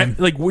the end game?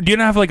 Like, do you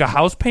not have like a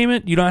house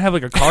payment? You don't have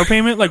like a car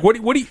payment? Like, what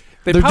do you?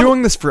 They're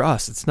doing this for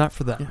us. It's not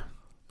for them.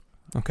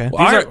 Okay.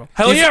 Well, These All are, right.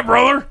 hell yeah,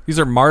 brother. These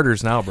are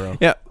martyrs now, bro.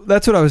 Yeah,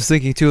 that's what I was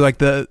thinking too. Like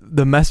the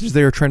message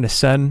they were trying to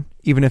send,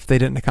 even if they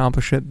didn't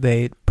accomplish it,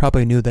 they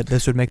probably knew that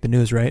this would make the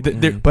news, right?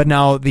 But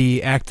now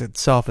the act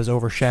itself is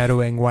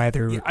overshadowing why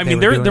they're. I they mean,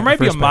 were there doing it in might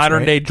the be a first place, modern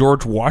right? day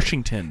George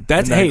Washington.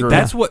 That's in that group.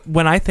 that's what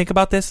when I think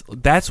about this,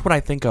 that's what I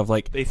think of.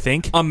 Like, they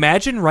think.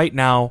 imagine right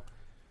now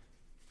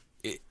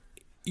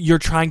you're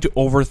trying to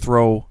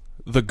overthrow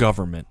the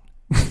government.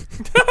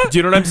 Do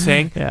you know what I'm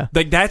saying? Yeah.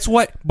 Like that's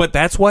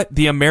what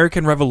the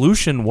American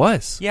Revolution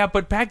was. Yeah,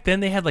 but back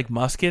then they had like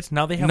muskets.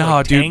 Now they have No,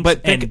 like dude, tanks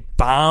but and think-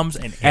 bombs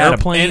and Adam,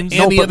 airplanes.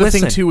 And No, the but other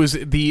thing listen. too is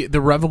the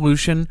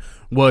revolution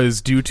was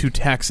due to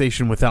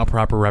taxation without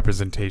proper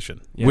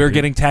representation. Yeah, We're dude.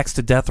 getting taxed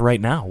to death right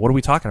now. What are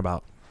we talking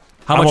about?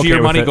 How I'm much okay of your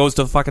with money it. goes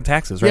to fucking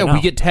taxes right Yeah, now?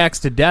 we get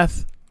taxed to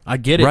death. I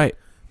get it. right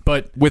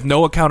But with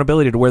no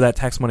accountability to where that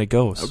tax money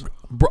goes.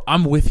 bro,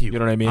 I'm with you. You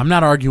know what I mean? I'm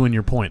not arguing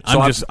your point.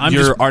 So I'm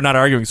you're just are not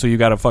arguing. So you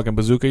got a fucking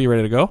bazooka. You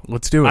ready to go?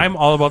 let's do it. I'm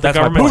all about the That's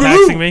my government point.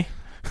 taxing me.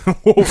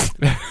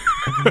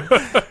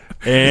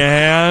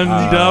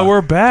 And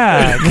we're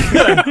back.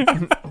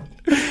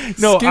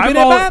 No, I'm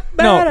all,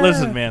 no.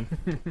 Listen, man.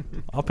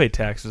 I'll pay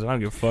taxes. I don't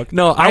give a fuck.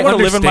 No, I I want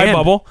to live in my understand.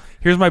 bubble.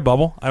 Here's my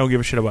bubble. I don't give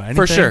a shit about anything.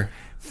 For sure.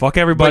 Fuck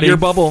everybody. But your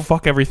bubble-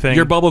 Fuck everything.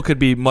 Your bubble could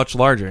be much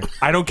larger.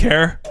 I don't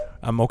care.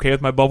 I'm okay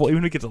with my bubble, even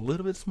if it gets a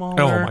little bit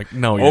smaller.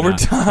 no, you're over not.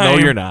 time. No,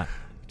 you're not.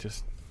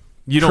 Just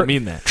You don't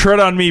mean that. tread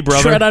on me,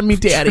 brother. Tread on me,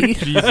 daddy.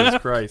 Jesus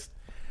Christ.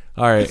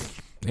 All right,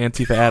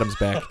 Antifa Adam's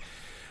back.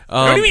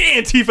 What do you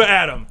mean, Antifa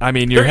Adam? I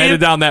mean, you're They're headed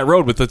down that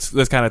road with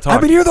this kind of talk.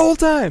 I've been here the whole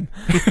time.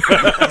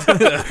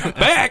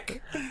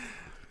 back.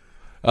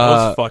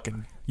 Those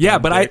fucking Yeah,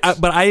 but dicks.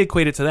 I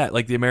equate it to that,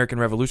 like the American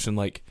Revolution,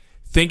 like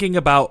thinking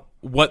about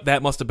what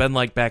that must have been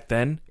like back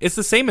then. It's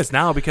the same as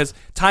now because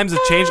times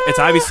have changed.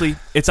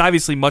 It's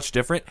obviously much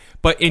different.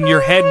 But in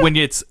your head, when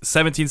it's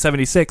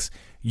 1776,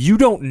 you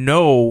don't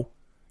know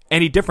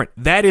any different.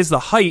 That is the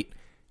height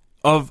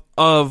of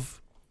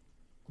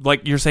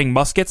like you're saying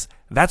muskets.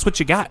 That's what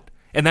you got,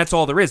 and that's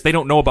all there is. They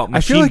don't know about I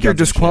machine feel like you're guns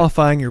and shit.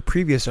 disqualifying your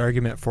previous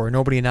argument for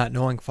nobody not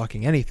knowing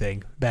fucking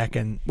anything back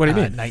in What do you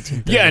mean?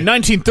 1930. Yeah, in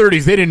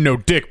 1930s they didn't know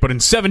dick, but in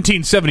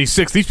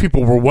 1776 these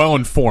people were well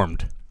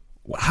informed.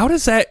 How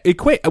does that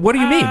equate? What do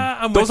you mean?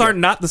 I'm Those with are you.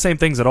 not the same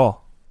things at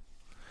all.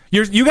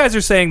 You guys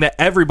are saying that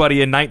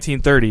everybody in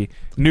 1930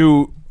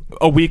 knew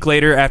a week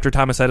later after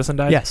Thomas Edison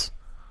died? Yes.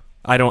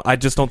 I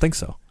just don't think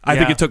so. I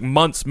think Yeah. it took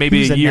months, maybe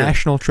He's a a year.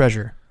 national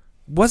treasure.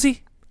 Was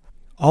he?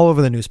 All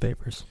over the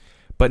newspapers.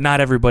 But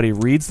not everybody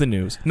reads the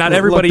news. Not Look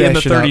everybody that in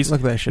the shit up. 30s.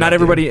 Look that shit Not up,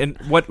 everybody in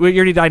what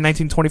year did he die?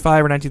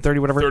 1925 or 1930,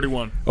 whatever.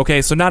 31.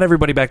 Okay, so not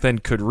everybody back then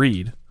could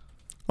read.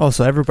 Oh,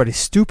 so everybody's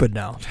stupid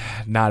now.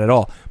 Not at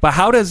all. But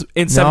how does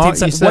in No,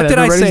 17 you said what did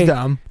I everybody's say?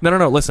 dumb.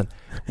 No. Listen.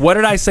 What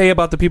did I say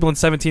about the people in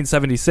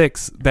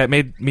 1776 that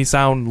made me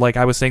sound like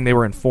I was saying they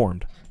were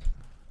informed?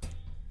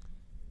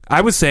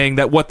 I was saying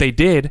that what they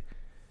did,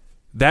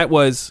 that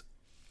was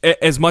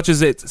as much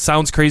as it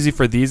sounds crazy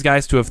for these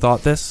guys to have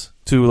thought this,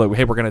 to like,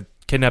 hey, we're gonna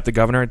kidnap the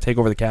governor and take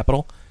over the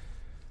Capitol.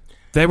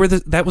 That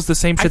was the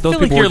same shit I those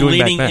feel like people you're were doing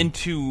leaning back then.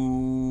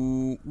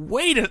 into.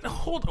 Wait a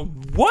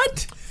hold.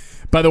 What?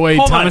 By the way,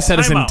 Hold on, Thomas time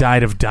Edison out.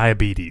 died of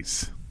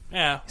diabetes.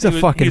 Yeah, He's a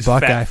fucking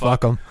buck guy.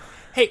 Fuck him.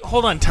 Hey,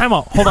 hold on, time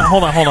out. Hold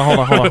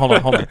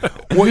on.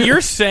 What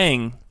you're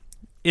saying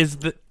is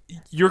that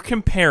you're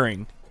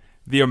comparing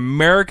the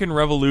American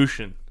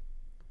Revolution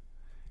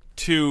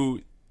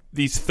to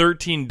these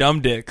 13 dumb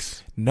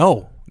dicks.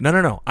 No.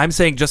 I'm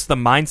saying just the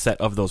mindset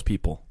of those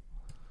people.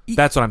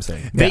 That's what I'm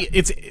saying.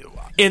 It's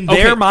In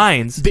okay, their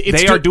minds,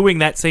 it's they are doing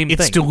that same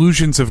It's thing.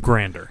 delusions of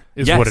grandeur,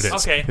 is Yes. what it is.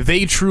 Okay.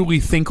 They truly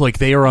think like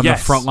they are on Yes.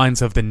 the front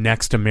lines of the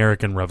next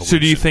American Revolution. So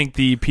do you think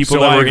the people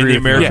So that I were in agree the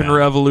with you. American Yeah.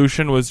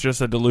 Revolution was just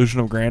a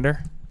delusion of grandeur?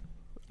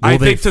 I Well,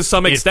 think they- to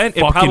some it extent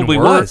it fucking probably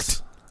worked.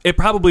 was. It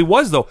probably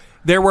was, though.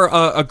 There were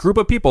a group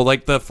of people,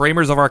 like the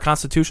framers of our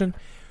Constitution.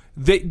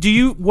 What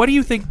do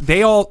you think?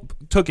 They all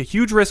took a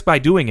huge risk by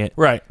doing it,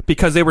 Right.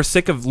 Because they were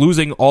sick of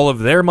losing all of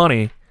their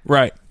money,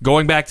 Right.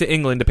 going back to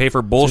England to pay for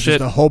So bullshit.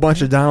 just a whole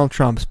bunch of Donald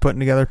Trumps putting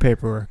together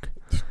paperwork.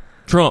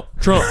 Trump.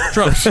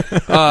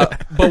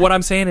 But what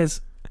I'm saying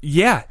is,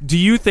 yeah. Do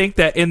you think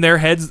that in their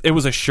heads it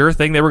was a sure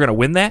thing they were going to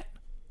win that?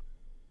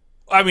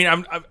 I mean,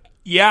 I'm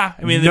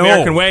the No.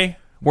 American way.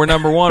 We're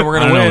number one. We're I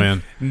going don't to know,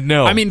 win. man.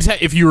 No. I mean,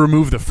 if you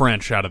remove the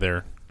French out of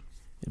there,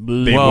 they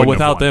wouldn't well, have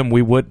without won. them,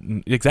 we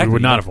wouldn't. Exactly. We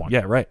would not have won.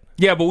 Yeah, right.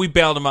 Yeah, but we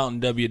bailed them out in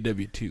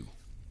WW2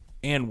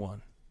 and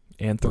 1.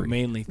 And But 3.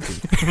 mainly 2.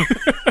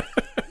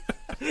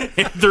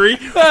 And 3?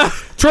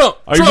 Trump.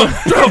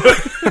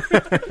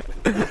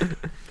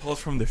 Pulls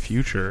from the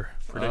future.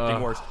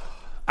 Predicting wars.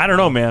 I don't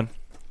know, man.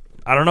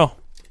 I don't know.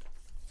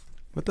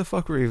 What the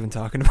fuck were we even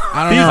talking about?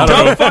 I These don't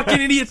know. dumb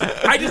fucking idiots.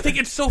 I just think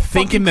it's so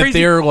Thinking fucking that crazy.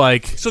 they're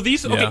like So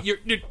these, Yeah. okay,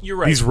 you're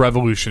right. these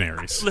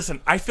revolutionaries.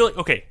 Listen, I feel like,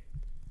 okay,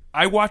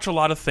 I watch a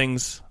lot of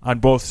things on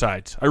both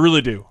sides. I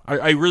really do.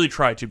 I really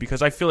try to,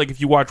 because I feel like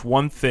if you watch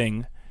one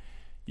thing,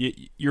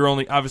 you're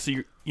only,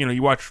 obviously,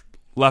 you watch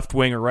left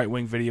wing or right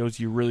wing videos,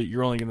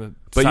 you're only going to.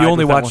 But you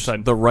only watch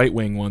the right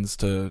wing ones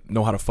to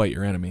know how to fight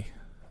your enemy.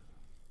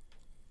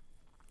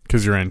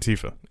 Because you're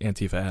Antifa.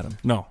 Antifa Adam.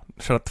 No,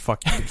 shut up the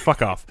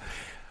fuck off.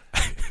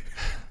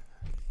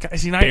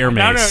 Guys, now, Bear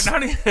now, mace.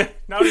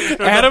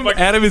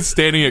 Adam is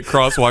standing at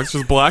crosswalks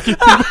just blocking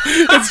people.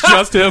 It's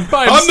just him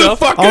by On the himself.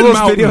 fucking All those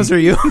mountain. videos are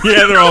you.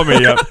 Yeah, they're all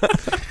me.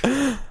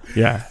 Yep.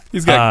 Yeah,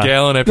 He's got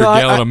gallon after No,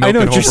 gallon of milk I know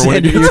and what you're over when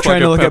saying. he You're gets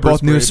trying to fucking look at pepper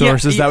both news sprayed.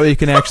 sources. That way you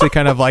can actually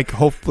kind of like,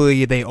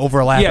 hopefully they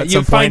overlap Yeah, at you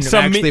some find point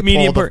some and actually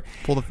medium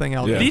pull the thing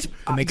out. Yeah. These It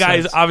makes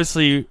guys sense.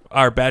 obviously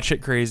are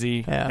batshit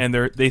crazy, Yeah. and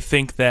they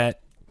think that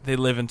they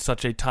live in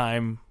such a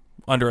time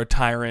under a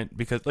tyrant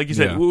because, like you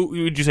said, Yeah.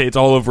 would you say it's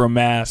all over a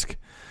mask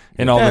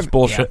and all this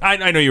bullshit? yeah.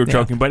 I know you were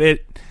joking, but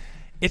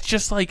it's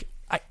just like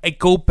I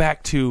go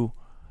back to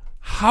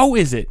how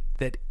is it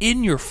that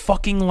in your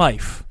fucking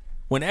life,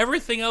 when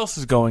everything else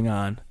is going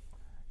on,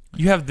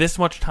 you have this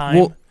much time?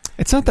 Well,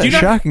 It's not that Do you not-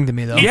 shocking to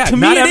me though. Yeah, To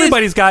me not it is.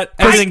 everybody's got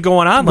everything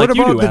going on What like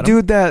you about do, the Adam.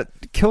 dude that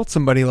killed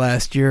somebody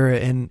last year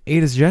and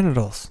ate his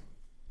genitals?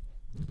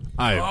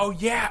 Oh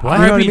yeah, You know what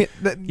I R.I.P. mean?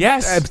 That-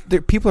 Yes.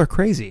 people are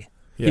crazy.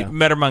 You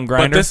met him on Grindr.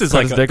 But this is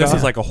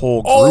like a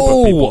whole group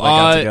Oh, of people that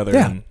got together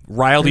yeah. and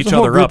riled There's each a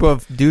whole other group up.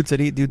 of dudes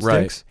that eat dudes'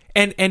 Right. dicks.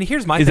 And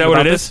here's my Is thing that what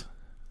about it this. is?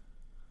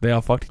 They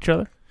all fucked each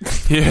other.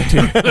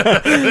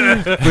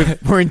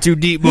 We're in too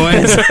deep,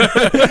 boys.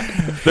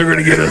 They're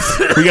gonna get us.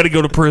 We got to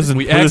go to prison.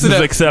 This is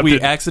accepted.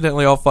 We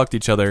accidentally all fucked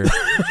each other.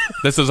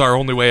 This is our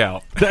only way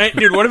out.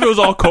 Dude, what if it was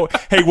all code?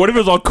 Hey, what if it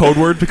was all code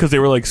words because they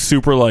were like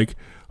super like,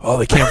 oh,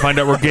 they can't find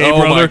out we're gay, Oh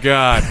brother. my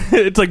god.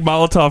 It's like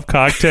Molotov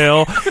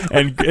cocktail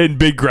and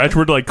Big Gretch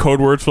were like code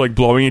words for like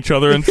blowing each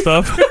other and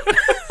stuff.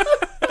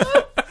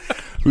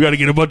 We got to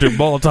get a bunch of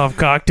Molotov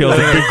cocktails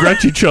and Big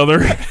Gretch each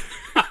other.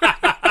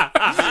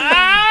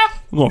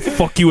 I'm gonna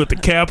fuck you at the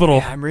Capitol.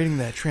 Yeah, I'm reading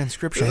that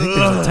transcription. I think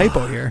there's a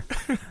typo here.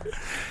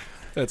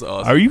 That's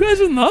awesome. Are you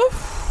guys in love?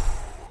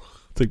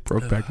 It's like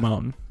Brokeback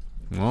Mountain.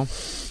 Well,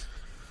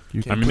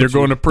 I mean, they're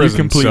going to prison,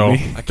 complete so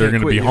me. they're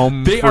going to be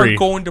home They free. are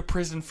going to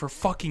prison for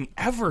fucking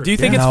ever. Do you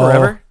think Yeah. it's No.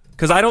 forever?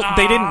 Because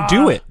they didn't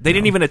do it. They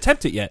didn't even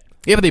attempt it yet.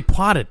 Yeah, but they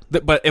plotted.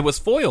 But it was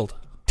foiled.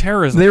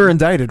 terrorism? They were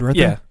indicted, weren't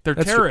Yeah, They're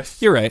that's true.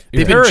 terrorists. You're right. They've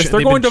been terrorists. ch- They're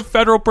they've going been to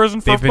federal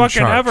prison for they've been fucking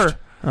charged. ever.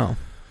 they? Oh.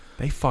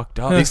 They fucked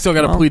up. They still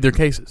got to Well, plead their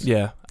cases.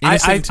 Yeah.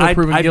 Innocent until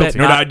proven I guilty. bet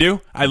You know what not- I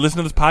do? I listen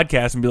to this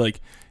podcast and be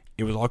like,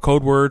 it was all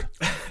code word.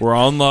 We're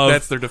all in love.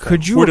 That's their defense.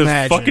 Could you We're just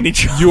imagine? fucking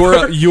each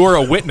other. You're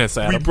a witness,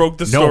 We Adam. broke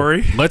the No,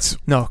 story. let's.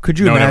 No, could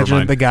you No, never imagine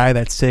mind. the guy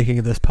that's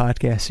taking this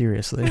podcast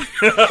seriously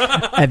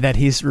and that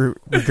he's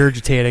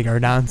regurgitating our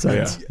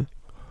nonsense? Yeah.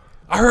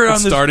 I heard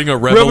on this Starting a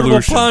reputable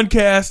revolution.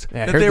 podcast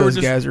Yeah, I that heard they were those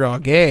just guys are all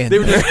gay. And they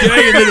were just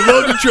gay and they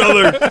love each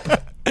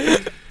other.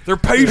 They're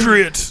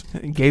patriots.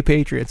 gay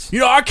patriots. You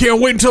know, I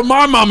can't wait until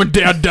my mom and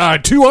dad die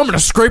too. I'm going to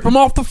scrape them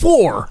off the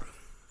floor.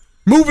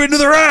 Move into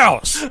their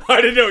house.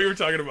 I didn't know what you were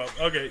talking about.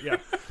 Okay, yeah.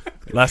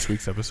 Last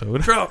week's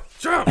episode. Trump.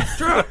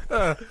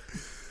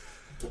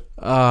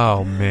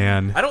 Oh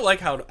man. I don't like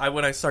how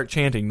when I start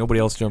chanting, nobody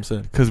else jumps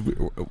in. Because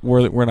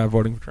we're not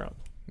voting for Trump.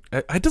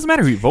 It doesn't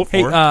matter who you vote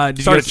for. Hey, did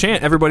you Start guys- a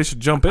chant. Everybody should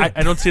jump in.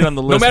 I don't see it on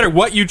the no list. matter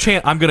what you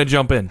chant, I'm gonna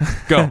jump in.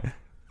 Go.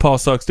 Paul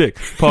sucks dick.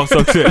 Paul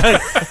sucks dick.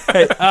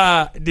 Hey,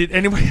 did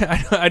anybody?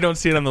 I don't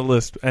see it on the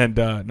list, and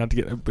not to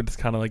get, but it's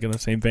kind of like in the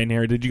same vein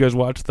here. Did you guys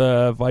watch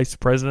the vice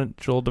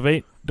presidential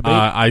debate?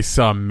 I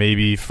saw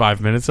maybe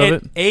 5 minutes of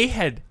it. A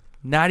had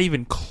not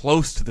even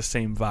close to the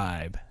same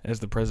vibe as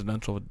the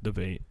presidential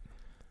debate.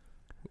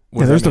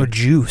 Yeah, there's no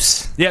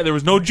juice. Yeah, there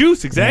was no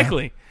juice.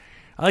 Exactly.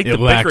 I like It the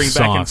lacked bickering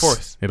back and sauce.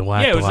 forth. It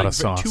lacked yeah, it was a lot like of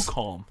sauce. too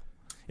calm.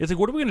 It's like,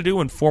 what are we gonna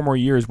do in 4 more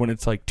years when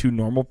it's like two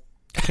normal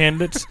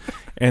candidates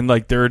and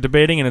like they're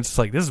debating and it's just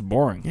like this is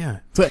boring. Yeah.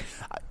 So,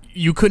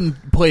 you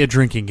couldn't play a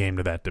drinking game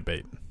to that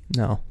debate.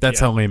 No. That's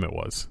Yeah. how lame it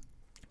was.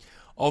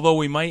 Although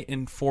we might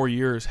in 4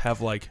 years have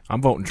like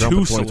I'm voting Trump in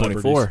two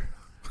 2024.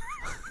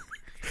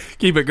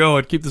 Keep it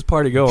going. Keep this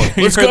party going. Let's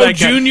You heard go, that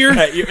guy- Junior.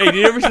 Hey, did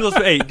you ever see those?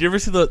 Hey, did you ever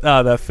see the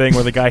that thing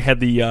where the guy had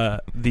the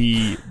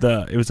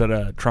it was at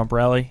a Trump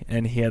rally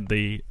and he had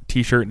the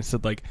T-shirt and it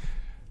said like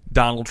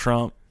Donald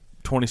Trump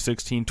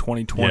 2016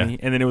 2020 Yeah.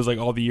 and then it was like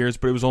all the years,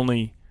 but it was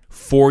only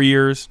 4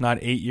 years, not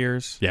 8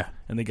 years. Yeah.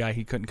 And the guy,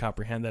 he couldn't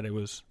comprehend that it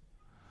was.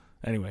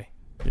 Anyway,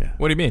 Yeah.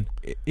 What do you mean?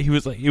 he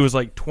was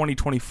like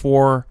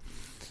 2024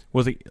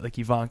 was it like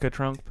Ivanka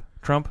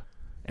Trump,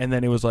 and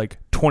then it was like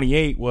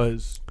 28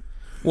 was.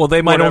 Well,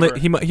 they might Whatever.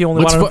 he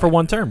only Let's wanted fu- him for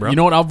one term, bro. You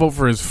know what? I'll vote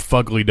for his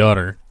fugly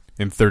daughter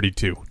in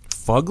 32.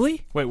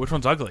 Fugly? Wait, which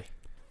one's ugly?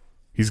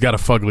 He's got a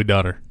fugly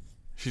daughter.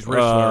 She's rich,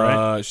 though,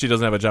 right? She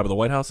doesn't have a job at the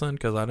White House then,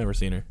 because I've never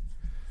seen her.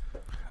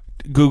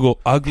 Google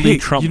ugly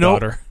Trump you know,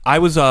 daughter. I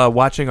was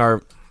watching I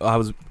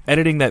was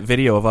editing that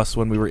video of us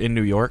when we were in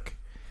New York,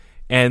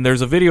 and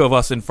there's a video of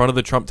us in front of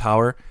the Trump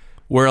Tower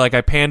where like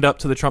I panned up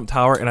to the Trump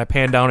Tower and I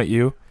panned down at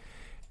you,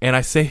 and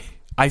I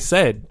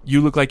said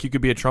you look like you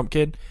could be a Trump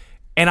kid,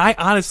 and I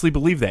honestly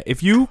believe that.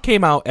 If you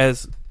came out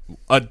as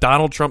a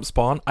Donald Trump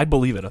spawn, I'd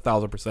believe it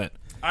 1,000%.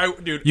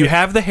 Dude, You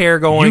have the hair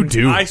going. You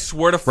do. I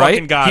swear to fucking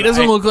Right? God, He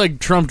doesn't I- look like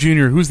Trump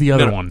Jr. Who's the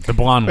other No. one? The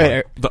blonde one.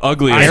 Wait, the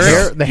ugliest. Eric? Eric.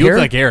 hair- the You hair?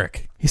 look like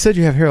Eric. He said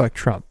you have hair like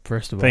Trump,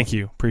 first of all. Thank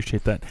you,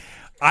 appreciate that.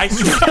 I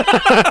swear,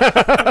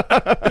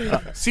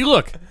 See,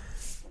 look.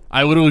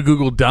 I literally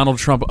Googled Donald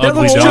Trump That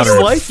ugly looks daughter. just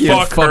like you.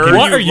 fuck her. Fucking-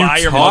 What are you you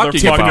liar,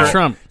 talking motherfucker. about?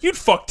 Trump. You'd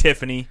fuck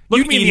Tiffany. Look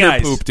You me in eat the her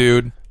eyes. poop,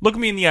 dude. Look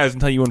me in the eyes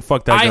and tell you wouldn't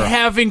fuck that I girl.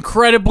 have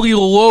incredibly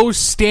low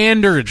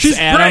standards, She's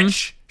Adam.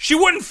 rich. She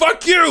wouldn't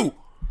fuck you.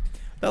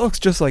 That looks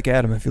just like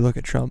Adam if you look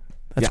at Trump.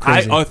 That's Yeah,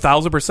 crazy.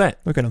 1,000%.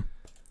 Look at him.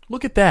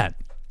 Look at that.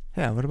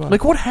 Yeah, what about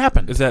Like, what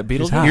happened? Is that She's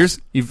Beetlejuice? hot. Here's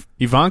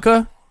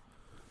Ivanka.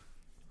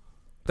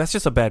 That's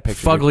just a bad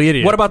picture. Fugly dude.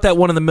 idiot. What about that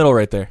one in the middle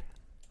right there?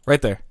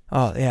 Right there.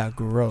 Oh, yeah,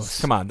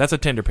 gross. Come on, that's a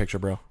Tinder picture,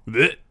 bro.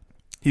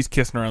 He's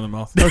kissing her on the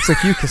mouth. That looks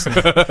like you kissing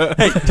him.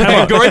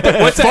 Hey, go right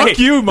there. What's that? Fuck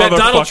you, That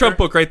Donald motherfucker. Trump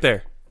book right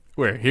there.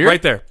 Where? Here?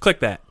 Right there. Click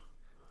that.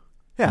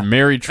 Yeah.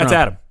 Mary Trump. That's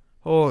Adam.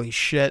 Holy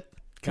shit.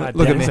 God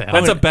Look damn at me. it.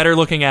 That's a better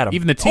looking Adam.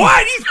 Even the teeth.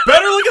 What? He's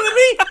better looking than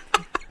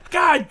me.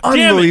 God damn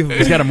it. Unbelievable.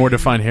 He's got a more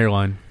defined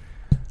hairline.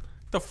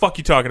 The fuck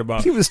you talking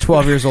about? He was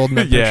 12 years old in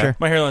that Yeah. picture.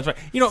 My hairline's fine.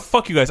 You know,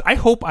 fuck you guys. I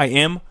hope I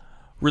am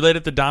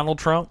related to Donald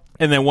Trump,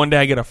 and then one day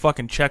I get a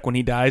fucking check when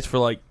he dies for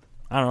like,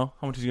 I don't know,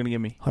 how much is he gonna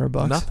give me?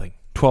 $100. Nothing.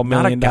 $12 Not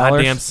a million.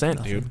 goddamn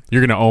cent, dude.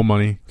 You're gonna owe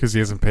money because he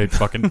hasn't paid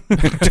fucking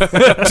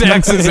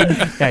taxes in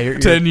Yeah, you're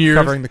 10 years.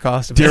 covering the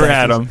cost of Dear taxes.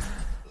 Adam,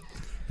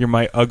 You're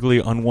my ugly,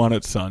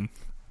 unwanted son.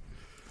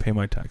 Pay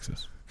my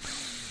taxes.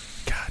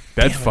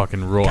 That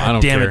fucking rule. I don't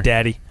Damn care. it,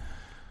 Daddy.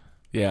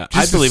 Yeah,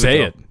 Just I believe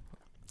say it. it.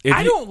 If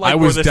I you- don't like I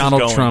where was this is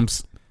Donald going.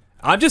 Trump's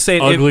I'm just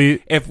saying,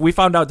 ugly. if we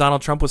found out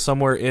Donald Trump was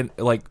somewhere in,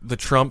 like, the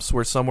Trumps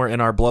were somewhere in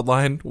our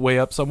bloodline, way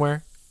up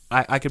somewhere,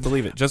 I could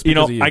believe it. Just You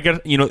because know, of you. I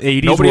got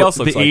 80s. Nobody were, else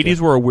looks the like 80s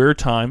it. were a weird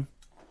time.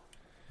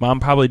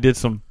 Mom probably did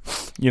some,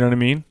 you know what I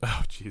mean?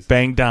 Oh, jeez.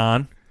 Bang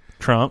Don,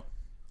 Trump,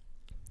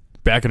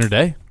 Back in her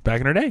day.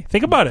 back in her day.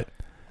 Think about it.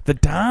 The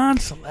Don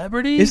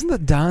celebrity. Isn't the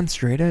Don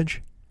straight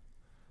edge?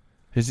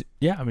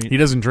 Yeah, I mean, He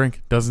doesn't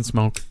drink, doesn't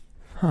smoke.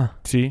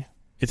 see,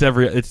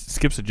 it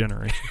skips a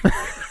generation.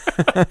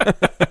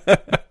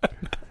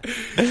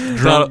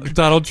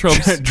 Donald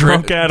Trump's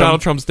Drunk Adam.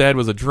 Donald Trump's dad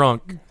was a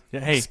drunk. Yeah,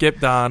 hey, Skip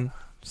Don.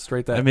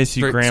 Straight that. I miss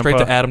you, straight, Straight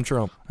Grandpa. to Adam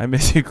Trump. I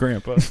miss you,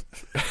 Grandpa.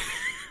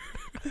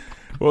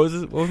 What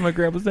was my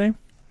grandpa's name?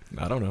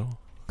 I don't know.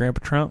 Grandpa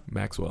Trump.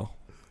 Maxwell.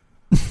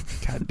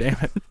 God damn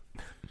it.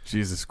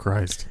 Jesus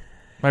Christ.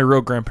 My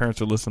real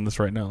grandparents are listening to this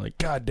right now. Like,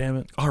 God damn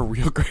it. Our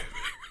real grandparents.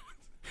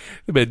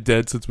 They've been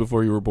dead since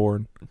before you were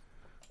born.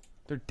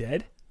 They're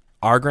dead?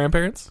 Our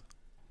grandparents?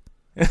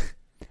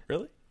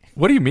 Really?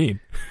 What do you mean?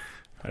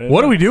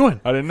 What are we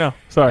doing? I didn't know.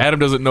 Sorry. Adam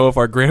doesn't know if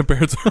our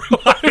grandparents are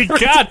alive.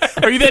 God,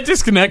 are you that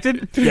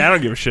disconnected? Yeah, I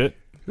don't give a shit.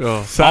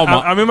 Oh. So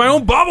I'm in my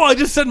own bubble. I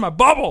just said my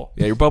bubble.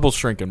 Yeah, your bubble's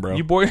shrinking, bro.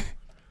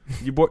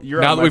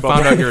 You're Now out that we of my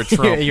found bubble. out you're a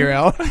Trump. You're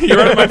out. You're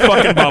out of my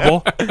fucking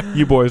bubble.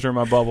 You boys are in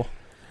my bubble.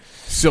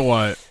 So,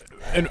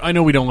 and I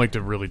know we don't like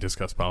to really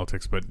discuss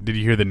politics, but did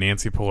you hear that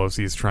Nancy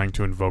Pelosi is trying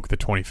to invoke the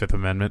 25th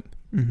Amendment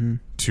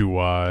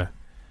to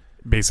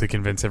basically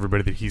convince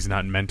everybody that he's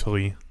not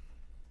mentally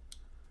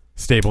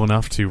stable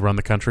enough to run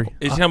the country?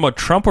 Is he talking about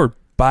Trump or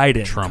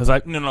Biden? Trump.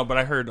 But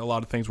I heard a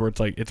lot of things where it's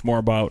like it's more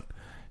about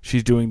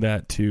she's doing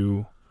that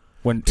to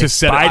when To if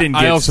set it- Biden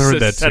I gets also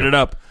heard that set too. it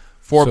up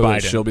for So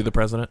that Biden. she'll be the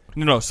president?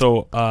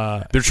 So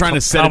They're trying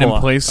to set it in Kamala.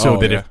 place so Oh,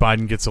 that yeah. if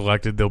Biden gets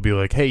elected, they'll be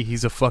like, hey,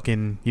 he's a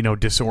fucking,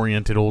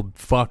 disoriented old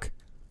fuck.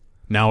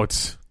 Now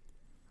it's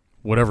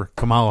whatever,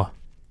 Kamala.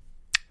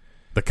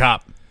 The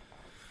cop.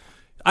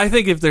 I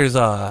think if there's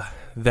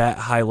that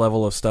high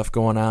level of stuff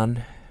going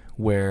on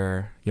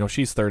where,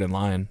 she's third in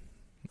line,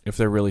 if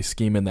they're really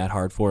scheming that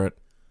hard for it,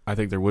 I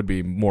think there would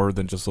be more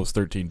than just those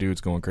 13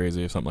 dudes going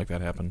crazy if something like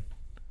that happened.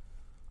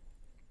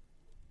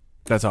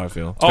 That's how I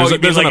feel. Oh, you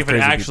mean there's like enough if it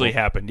crazy actually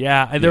people. happened?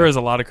 Yeah, and there is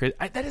a lot of crazy.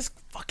 That is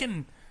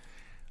fucking.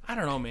 I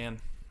don't know, man.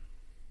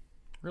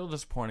 Real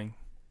disappointing.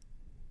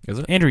 Is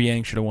it? Andrew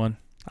Yang should have won.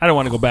 I don't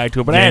want to go back to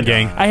it, but Yang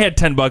Gang. I had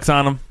 $10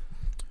 on him.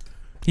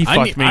 He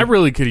fucked me. I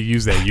really could have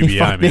used that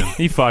UBI, man.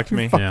 He fucked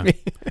me. Yeah.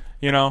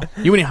 You know,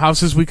 You know any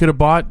houses we could have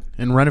bought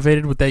and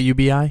renovated with that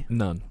UBI?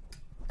 None.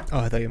 Oh,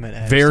 I thought you meant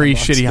Ed. Very $10.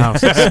 shitty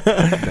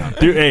houses.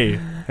 dude.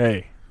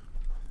 Hey.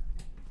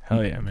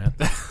 Hell yeah, man.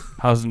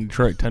 House in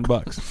Detroit,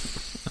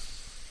 $10.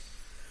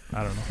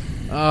 I don't know.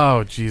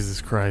 Oh,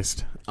 Jesus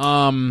Christ.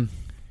 I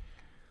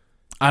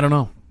don't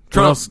know.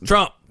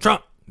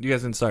 Trump. You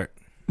guys didn't start.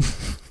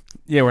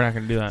 Yeah, we're not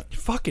going to do that. You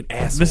fucking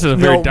ass. This is a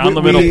very down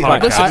the middle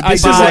podcast. Listen, I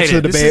This did is watch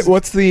the this debate. is-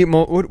 What's the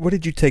what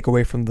did you take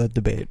away from the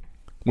debate?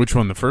 Which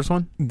one? The first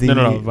one? The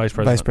No, vice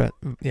president. Vice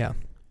president. Yeah.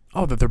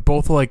 Oh, that they're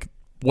both like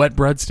wet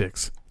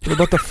breadsticks. What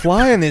about the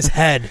fly on his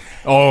head?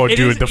 Oh, It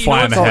dude, is- the you fly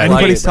know on the what's head. all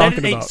anybody's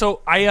talking Hey, about.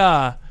 So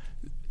I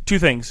two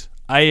things.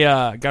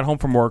 I got home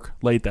from work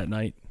late that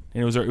night,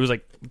 and it was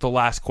like the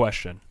last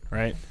question,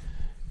 right?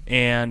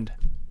 And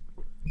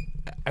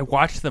I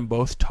watched them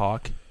both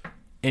talk,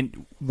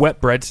 and wet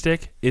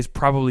breadstick is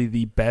probably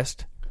the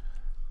best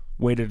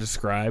way to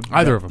describe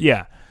Either that. of them.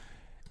 Yeah.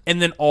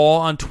 And then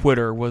all on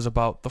Twitter was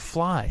about the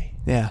fly.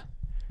 Yeah.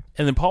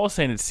 And then Paul was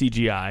saying it's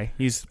CGI.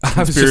 He's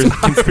was just-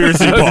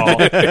 conspiracy Paul.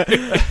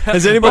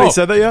 Has anybody Oh.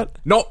 said that yet?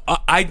 No,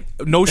 I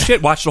no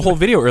shit. Watched the whole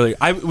video earlier.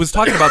 I was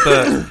talking about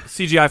the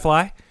CGI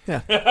fly.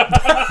 Yeah.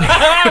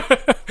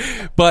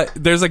 But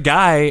there's a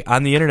guy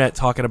on the internet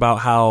talking about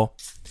how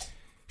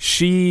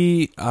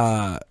she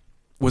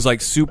was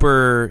like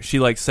super. She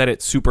like said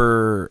it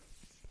super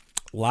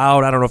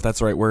loud. I don't know if that's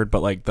the right word,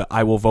 but like the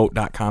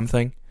IWillVote.com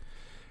thing.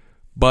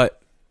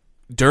 But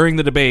during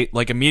the debate,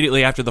 like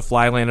immediately after the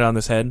fly landed on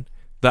this head,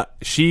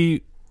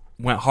 she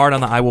went hard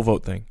on the I Will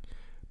Vote thing.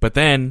 But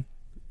then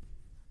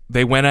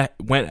they went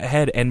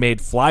ahead and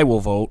made Fly Will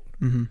Vote,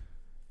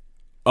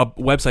 a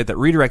website that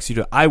redirects you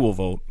to I Will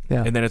Vote,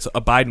 Yeah. and then it's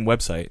a Biden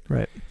website.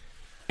 Right.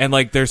 And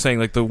like they're saying,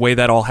 like the way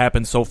that all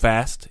happened so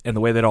fast, and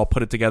the way that all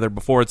put it together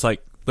before, it's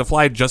like the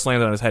fly just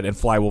landed on his head, and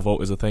Fly Will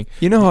Vote is a thing.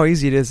 You know how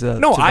easy it is.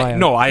 No, to buy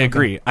I a-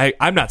 agree.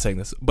 I'm not saying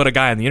this, but a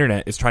guy on the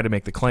internet is trying to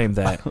make the claim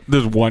that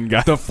There's one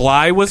guy. the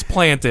fly was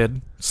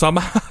planted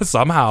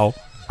somehow.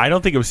 I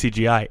don't think it was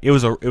CGI. It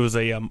was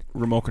a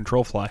remote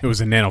control fly. It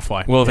was a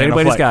nanofly. Well, if Yeah, no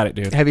anybody's fly. got it,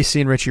 dude, Have you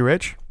seen Richie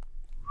Rich?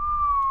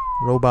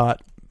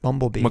 Robot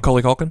Bumblebee.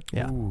 Macaulay Culkin.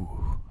 Yeah.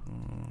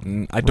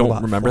 I don't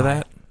Robot remember fly.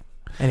 that.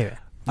 Anyway.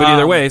 But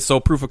either way, so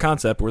proof of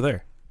concept, we're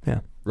there. Yeah.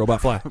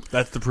 Robot fly.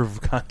 That's the proof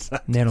of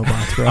concept.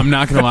 Nanobots, bro. I'm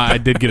not going to lie. I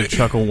did get a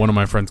chuckle. One of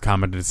my friends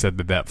commented and said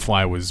that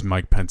fly was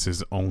Mike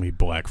Pence's only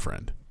black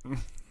friend.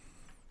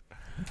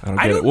 I don't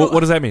I get don't it. know. What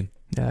does that mean?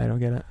 Yeah, I don't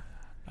get it.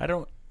 I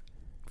don't.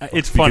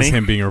 It's Because funny.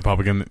 him being a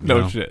Republican. No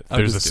you know, shit. I'm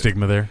There's a just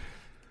stigma there.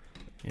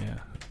 Yeah.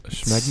 A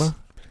schmegma?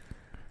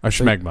 A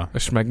schmegma. A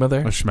schmegma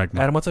there? A schmegma.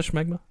 Adam, what's a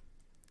schmegma?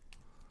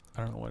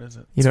 I don't know what is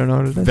it. You don't know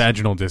what it is?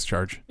 Vaginal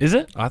discharge. Is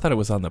it? I thought it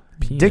was on the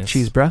penis. Dick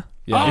cheese, bruh.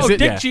 Yeah. Oh, Is it-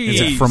 dick yeah.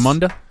 cheese. Is it from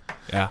under?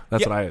 Yeah,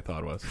 that's Yeah. what I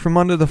thought it was. From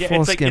under the Yeah,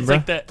 full it's like skin, it's bruh.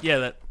 like that. Yeah,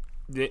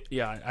 that.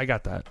 Yeah, I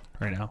got that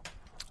right now.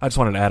 I just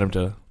wanted Adam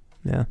to.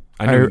 Yeah.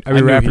 I knew- Are we I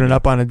knew wrapping he- it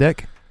up on a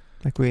dick?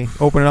 Like we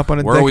open it up on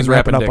a We're dick always and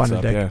wrap it wrapping up dicks on a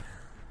up. dick. Yeah.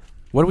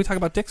 What do we talk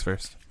about dicks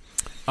first?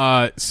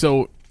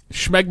 So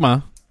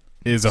schmegma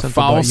is a Something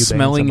about you banging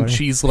foul-smelling, somebody.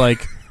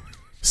 cheese-like,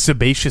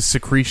 sebaceous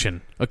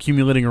secretion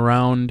accumulating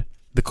around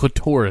the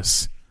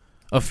clitoris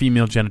of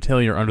female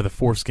genitalia or under the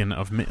foreskin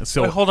of men.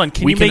 So Wait, hold on.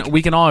 Can we you can make?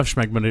 we can all have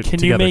schmegma Can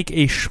together. you make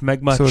a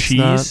schmegma So it's cheese?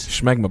 not-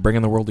 Schmegma,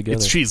 bringing the world together.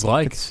 It's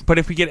cheese-like. It's But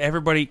if we get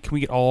everybody, can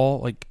we get all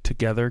like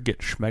together get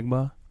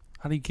schmegma?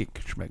 How do you get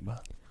schmegma?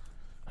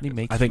 How do you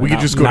make? I think We could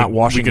not- just go not to-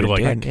 washing we could, your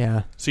like- dick.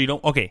 yeah. So you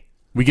don't. Okay.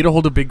 We get a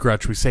hold of Big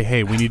Grutch. We say,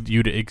 hey, we need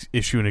you to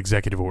issue an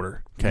executive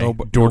order. Okay,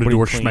 door-to-door nobody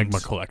schmegma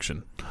cleans.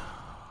 collection.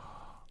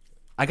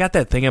 I got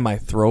that thing in my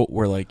throat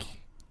where like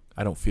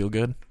I don't feel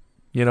good.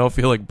 You know,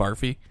 feel like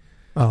barfy.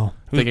 Oh.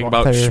 Thinking I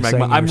about thought you were saying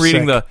schmegma. you I'm were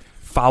reading sick. the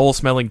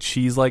foul-smelling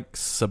cheese-like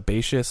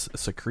sebaceous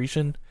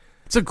secretion.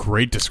 It's a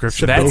great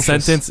description. That Sebaceous.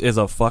 sentence is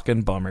a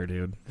fucking bummer,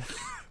 dude.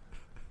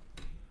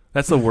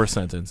 That's the worst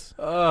sentence.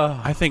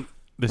 I think.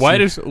 Why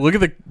does look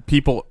at the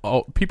people?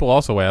 People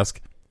also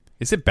ask,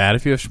 is it bad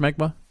if you have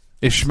schmegma?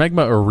 Is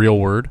schmegma a real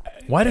word?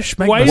 Why does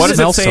schmegma Why What does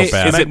smell it say? so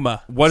bad? Is it-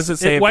 Schmegma. What does it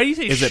say? Why do you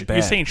say? Is it bad?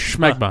 You're saying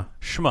Schmegma.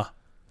 Schma.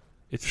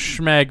 It's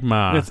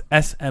Schmegma. It's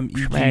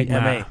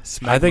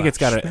SMEGMA. I think it's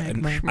got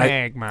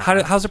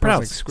a. How's it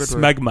pronounced?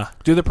 Smegma.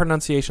 Do the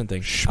pronunciation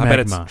thing. I bet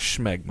it's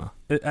Schmegma.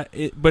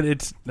 schmegma. But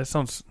it's that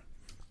sounds.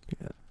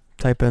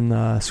 Type in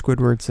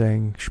Squidward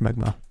saying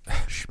schmegma.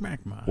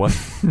 Schmegma. What?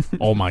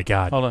 Oh my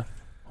God.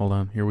 Hold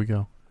on. Here we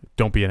go.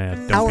 Don't be an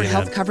ad. Don't Our be an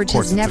health ad. coverage Of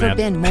course has it's an never ad.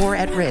 been more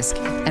at risk,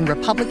 and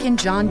Republican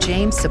John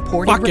James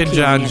supported Fucking repealing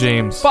John it.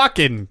 James.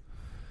 Fucking.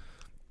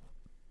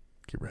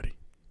 Get ready.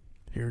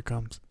 Here it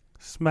comes.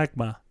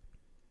 Smegma.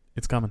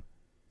 It's coming.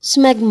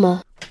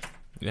 Smegma.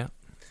 Yeah.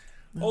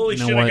 Holy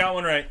You know shit! what? I got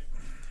one right.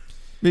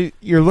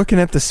 You're looking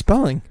at the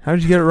spelling. How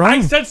did you get it wrong?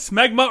 I said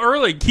smegma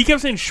early. He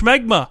kept saying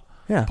schmegma.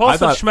 yeah. Paul I said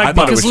thought schmegma. it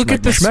Because was look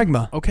at this.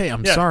 Schmegma. Okay,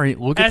 I'm Yeah. sorry.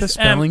 Look at the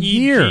spelling SMEG.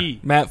 here.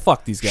 Matt,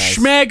 fuck these guys.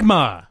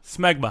 Schmegma.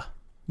 Smegma.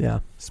 Yeah.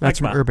 That's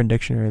from Smegma. Urban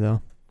Dictionary,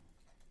 though.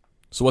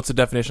 So what's the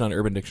definition on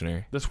Urban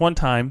Dictionary? This one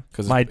time,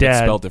 Because my it's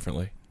dad spelled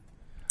differently.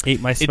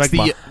 ate my It's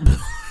smegma.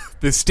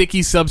 the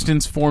sticky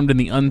substance formed in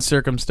the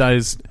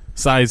uncircumcised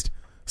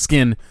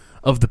skin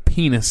of the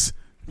penis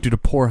due to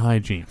poor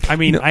hygiene. I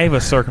mean, I have a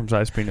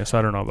circumcised penis, so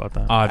I don't know about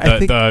that. I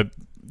think-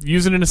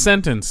 Use it in a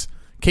sentence.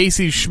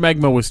 Casey's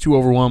schmegma was too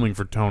overwhelming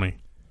for Tony.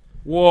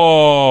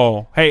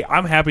 Whoa. Hey,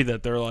 I'm happy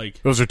that they're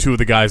like. Those are two of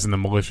the guys in the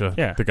militia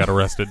Yeah. that got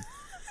arrested.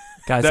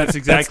 Guys, That's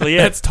exactly it.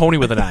 That's Tony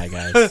with an eye,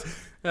 guys.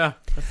 Yeah.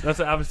 That's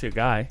obviously a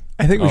guy.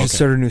 I think we should Okay.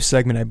 start a new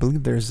segment. I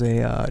believe there's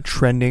a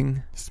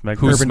trending. Smegma.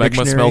 Whose Urban smegma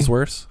Dictionary. smells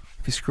worse?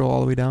 If you scroll all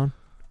the way down.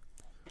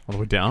 All the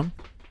way down?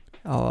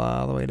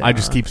 All the way down. I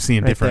just keep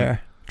seeing right different.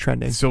 there.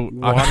 Trending. So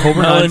Watermelon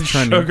October 9th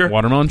trending. sugar.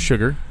 Watermelon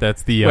sugar.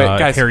 That's the Wait,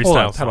 guys, Harry hold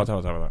on. Styles.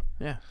 Time out.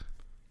 Yeah.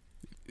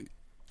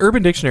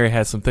 Urban Dictionary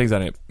has some things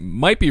on it.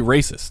 Might be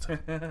racist.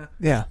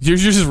 Yeah. You're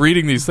just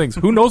reading these things.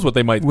 Who knows what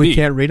they might We be?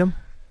 can't read them?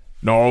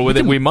 No,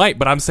 we might,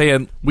 but I'm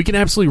saying We can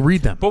absolutely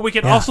read them. But we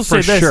can Yeah, also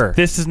say for this. sure.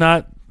 This is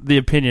not the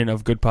opinion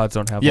of Good Pods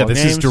Don't Have Yeah, Long this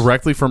Names. is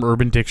directly from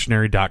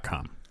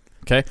UrbanDictionary.com.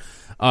 Okay,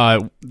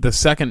 the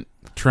second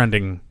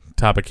trending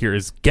topic here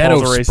is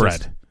ghetto Paul's a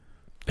spread.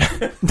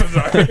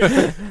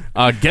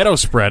 Ghetto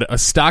spread, a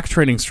stock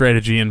trading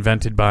strategy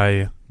invented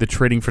by the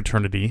trading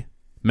fraternity,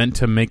 meant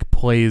to make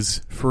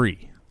plays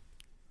free.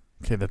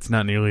 Okay, that's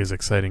not nearly as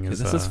exciting as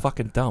this is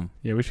fucking dumb.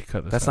 Yeah, we should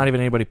cut this That's out. not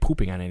even anybody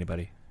pooping on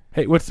anybody.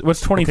 Hey, what's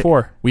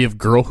 24? we have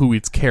girl who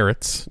eats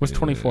carrots. What's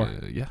 24?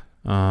 Yeah.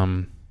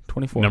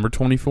 24. Number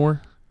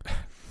 24,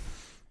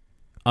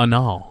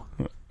 anal,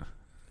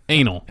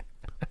 anal,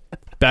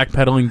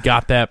 backpedaling.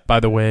 Got that, by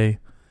the way.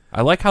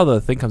 I like how the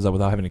thing comes up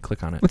without having to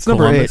click on it. What's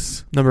number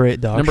Columbus. 8? Number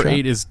 8, dog Number shot.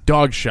 8 is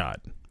dog shot.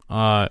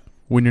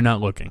 When you're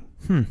not looking.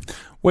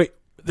 Wait,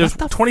 there's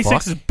What the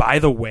 26 fuck? is by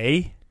the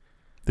way.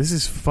 This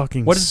is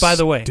fucking. What is by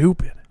the way?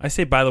 Stupid. I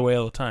say by the way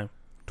all the time.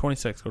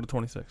 26. Go to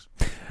 26.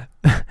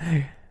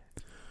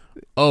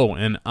 Oh,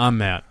 and on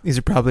that, These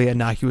are probably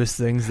innocuous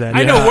things that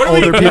I know, what are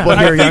we- older people I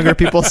hear think- younger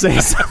people say.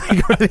 So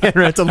we go to the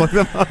internet to look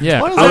them up.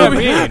 yeah, What does What that do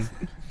we mean? mean?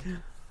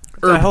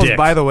 What the hell's dick.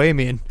 by the way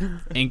mean?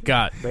 ain't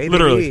got.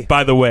 Literally,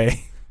 by the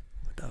way.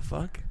 What the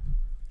fuck?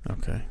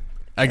 Okay,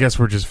 I guess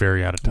we're just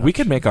very out of touch. We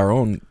could make our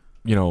own,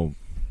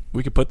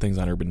 we could put things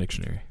on Urban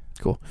Dictionary.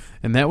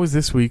 and that was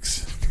this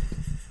week's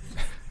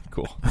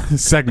Cool.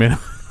 segment.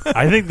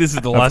 I think this is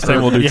the last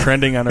time we'll do Yeah.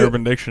 trending on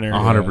Urban Dictionary.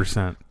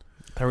 100%.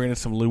 We're going to have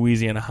some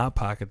Louisiana Hot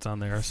Pockets on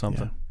there or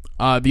something.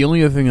 The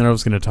only other thing that I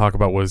was going to talk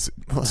about was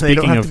Well, they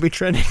don't speaking have of to be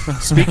trending.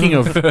 speaking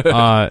of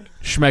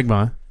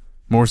schmegma.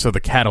 More so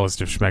the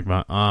catalyst of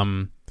schmegma.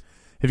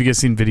 Have you guys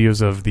seen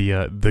videos of the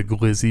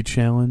Glizzy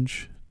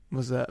challenge?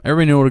 What's that?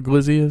 Everybody know what a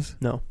Glizzy is?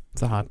 No.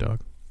 It's a hot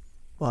dog.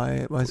 Why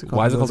is it called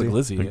Why is it called a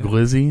glizzy? glizzy? The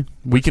Glizzy?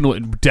 We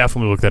can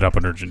definitely look that up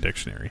on Urgent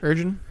Dictionary.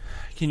 Urgent?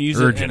 Can you use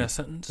Urgent. it in a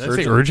sentence? Did I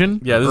say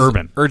urgent? Yeah, this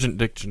Urban. is Urgent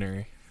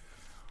Dictionary.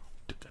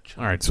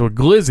 All right, so a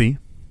Glizzy.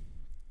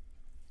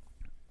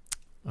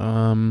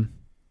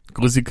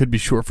 Glizzy could be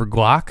short for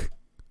Glock,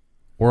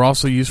 or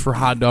also used for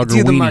hot dog It's or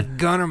either weenie. my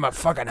gun or my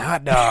fucking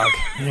hot dog.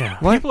 Yeah.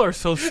 People are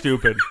so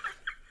stupid.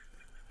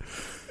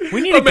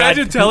 We need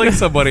Imagine telling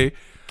somebody,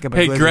 Get my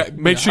 "Hey, glizzy.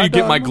 make sure you Hot get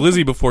dog, my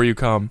glizzy before you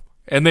come,"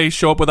 and they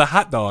show up with a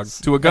hot dog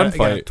to a I got a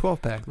gunfight.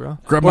 12-pack, bro.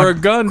 Grab Or my a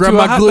gun Grab to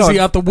a my hot Glizzy dog.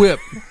 out the whip.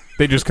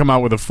 They just come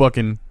out with a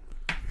fucking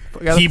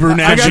I got Hebrew I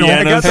got national.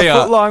 I got the Hey,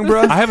 foot long,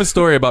 bro. I have a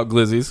story about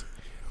glizzies.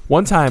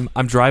 One time,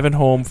 I'm driving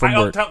home from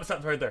work.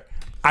 Stop right there.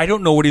 I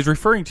don't know what he's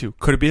referring to.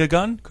 Could it be a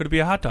gun? Could it be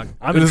a hot dog?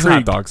 I'm This is hot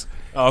intrigued. dogs.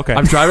 Oh, okay.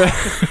 I'm driving.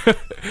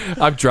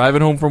 I'm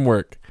driving home from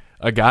work.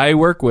 A guy I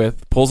work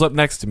with pulls up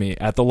next to me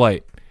at the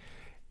light,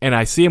 and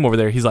I see him over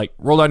there. He's like,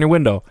 "Roll down your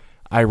window."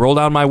 I roll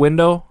down my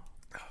window.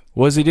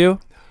 What does he do?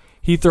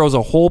 He throws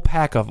a whole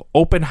pack of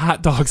open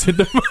hot dogs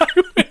into my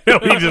window. No,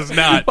 he does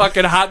not.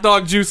 Fucking hot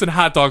dog juice and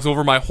hot dogs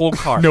over my whole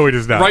car. No, he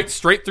does not. Right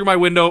straight through my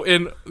window,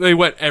 and they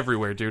went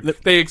everywhere, dude.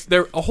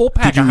 They're a whole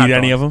pack. Did you of hot eat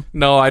any dogs. of them?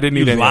 No, I didn't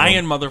eat any. lying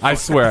of them. motherfucker. I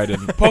swear I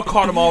didn't. Paul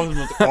caught him all.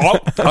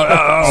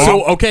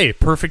 So, okay,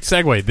 perfect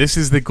segue. This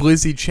is the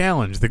Glizzy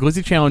Challenge. The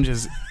Glizzy Challenge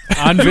is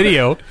on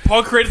video.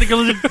 Paul created the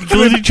Glizzy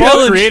Glizzy Paul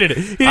challenge. created it.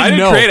 He didn't I didn't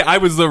know. create it. I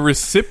was the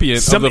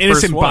recipient Some of the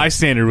innocent first one.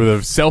 bystander with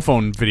a cell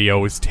phone video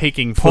was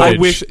taking I footage.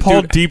 wish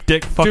Paul dude, deep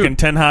dick fucking dude,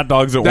 10 hot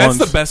dogs at That's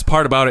once. the best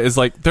part about it is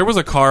like there was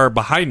a car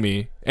behind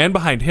me and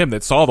behind him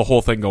that saw the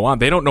whole thing go on.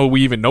 They don't know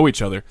we even know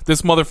each other.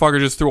 This motherfucker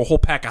just threw a whole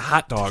pack of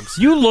hot dogs.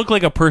 You look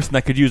like a person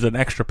that could use an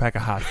extra pack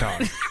of hot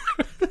dogs.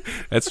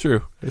 That's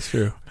true. It's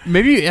true.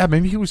 Maybe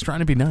he was trying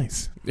to be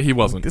nice. He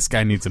wasn't. This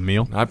guy needs a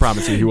meal. I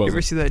promise you, he You ever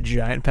wasn't. see that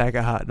giant pack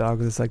of hot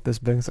dogs? It's like this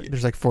big. It's like,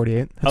 there's like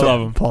 48. I That's love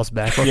what 'em. Paul's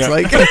back looks Yeah.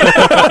 like.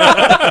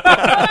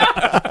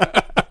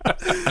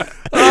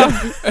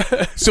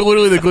 So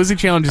literally, the Glizzy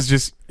Challenge is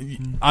just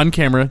on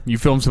camera. You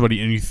film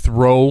somebody and you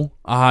throw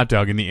a hot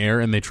dog in the air,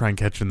 and they try and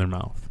catch it in their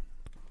mouth.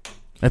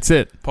 That's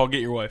it. Paul,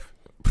 get your wife.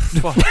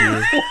 Fuck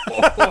you.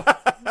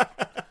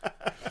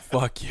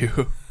 Fuck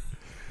you.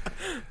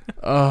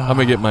 I'm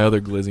gonna get my other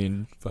glizzy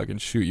and fucking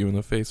shoot you in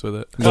the face with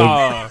it.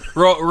 Real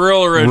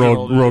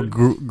original. Real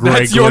dude. gray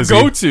That's your Glizzy.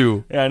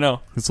 go-to. Yeah, I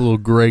know. It's a little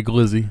gray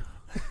Glizzy.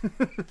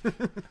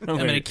 I'm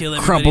gonna kill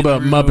Crumpled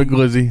up Muppet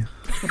Glizzy.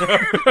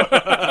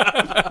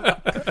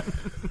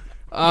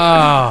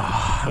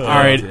 All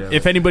right.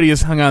 If anybody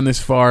has hung on this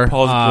far,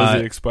 Paul's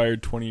Glizzy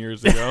expired 20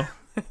 years ago.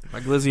 My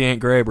glizzy ain't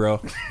gray,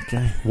 bro.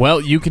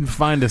 well, you can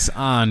find us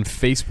on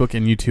Facebook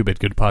and YouTube at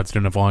Good Pods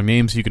Don't Have Long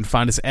Names. You can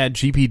find us at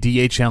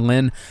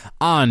GPDHLN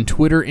on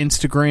Twitter,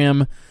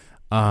 Instagram,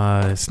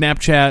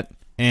 Snapchat,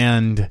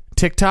 and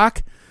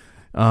TikTok.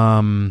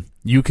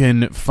 You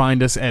can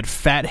find us at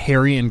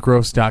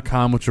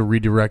fatharryandgross.com, which will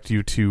redirect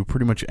you to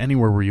pretty much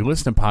anywhere where you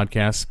listen to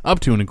podcasts, up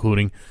to and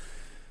including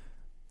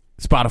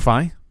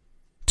Spotify,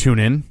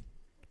 TuneIn,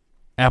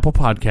 Apple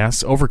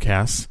Podcasts,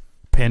 Overcast,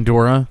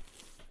 Pandora,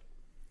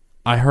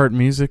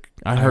 iHeartMusic,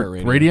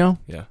 iHeartRadio.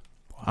 Yeah.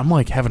 I'm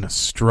like having a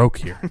stroke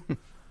here.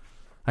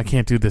 I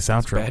can't do this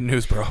outro. Bad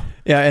news, bro.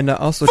 Yeah, and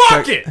also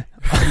Fuck check,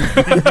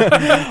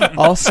 it!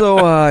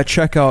 Also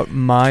check out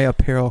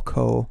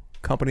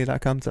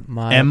myapparelcocompany.com. It's at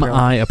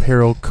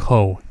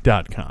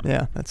miapparelco.com.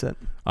 Yeah, that's it.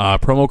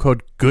 Promo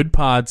code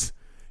GOODPODS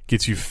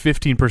gets you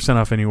 15%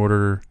 off any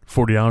order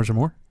 $40 or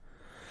more.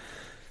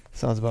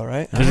 Sounds about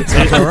right. Is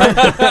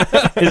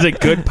it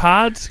Good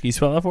Pods? Can you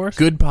spell that for us?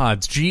 Good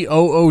Pods,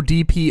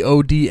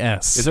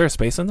 GOODPODS. Is there a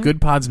space in there?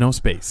 Good Pods, no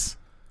space.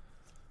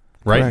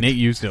 Right? Correct. Nate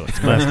used it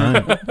last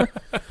time.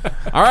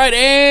 All right,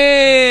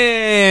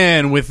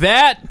 and with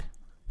that,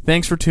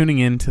 thanks for tuning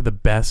in to the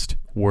Best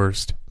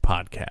Worst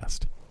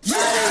Podcast.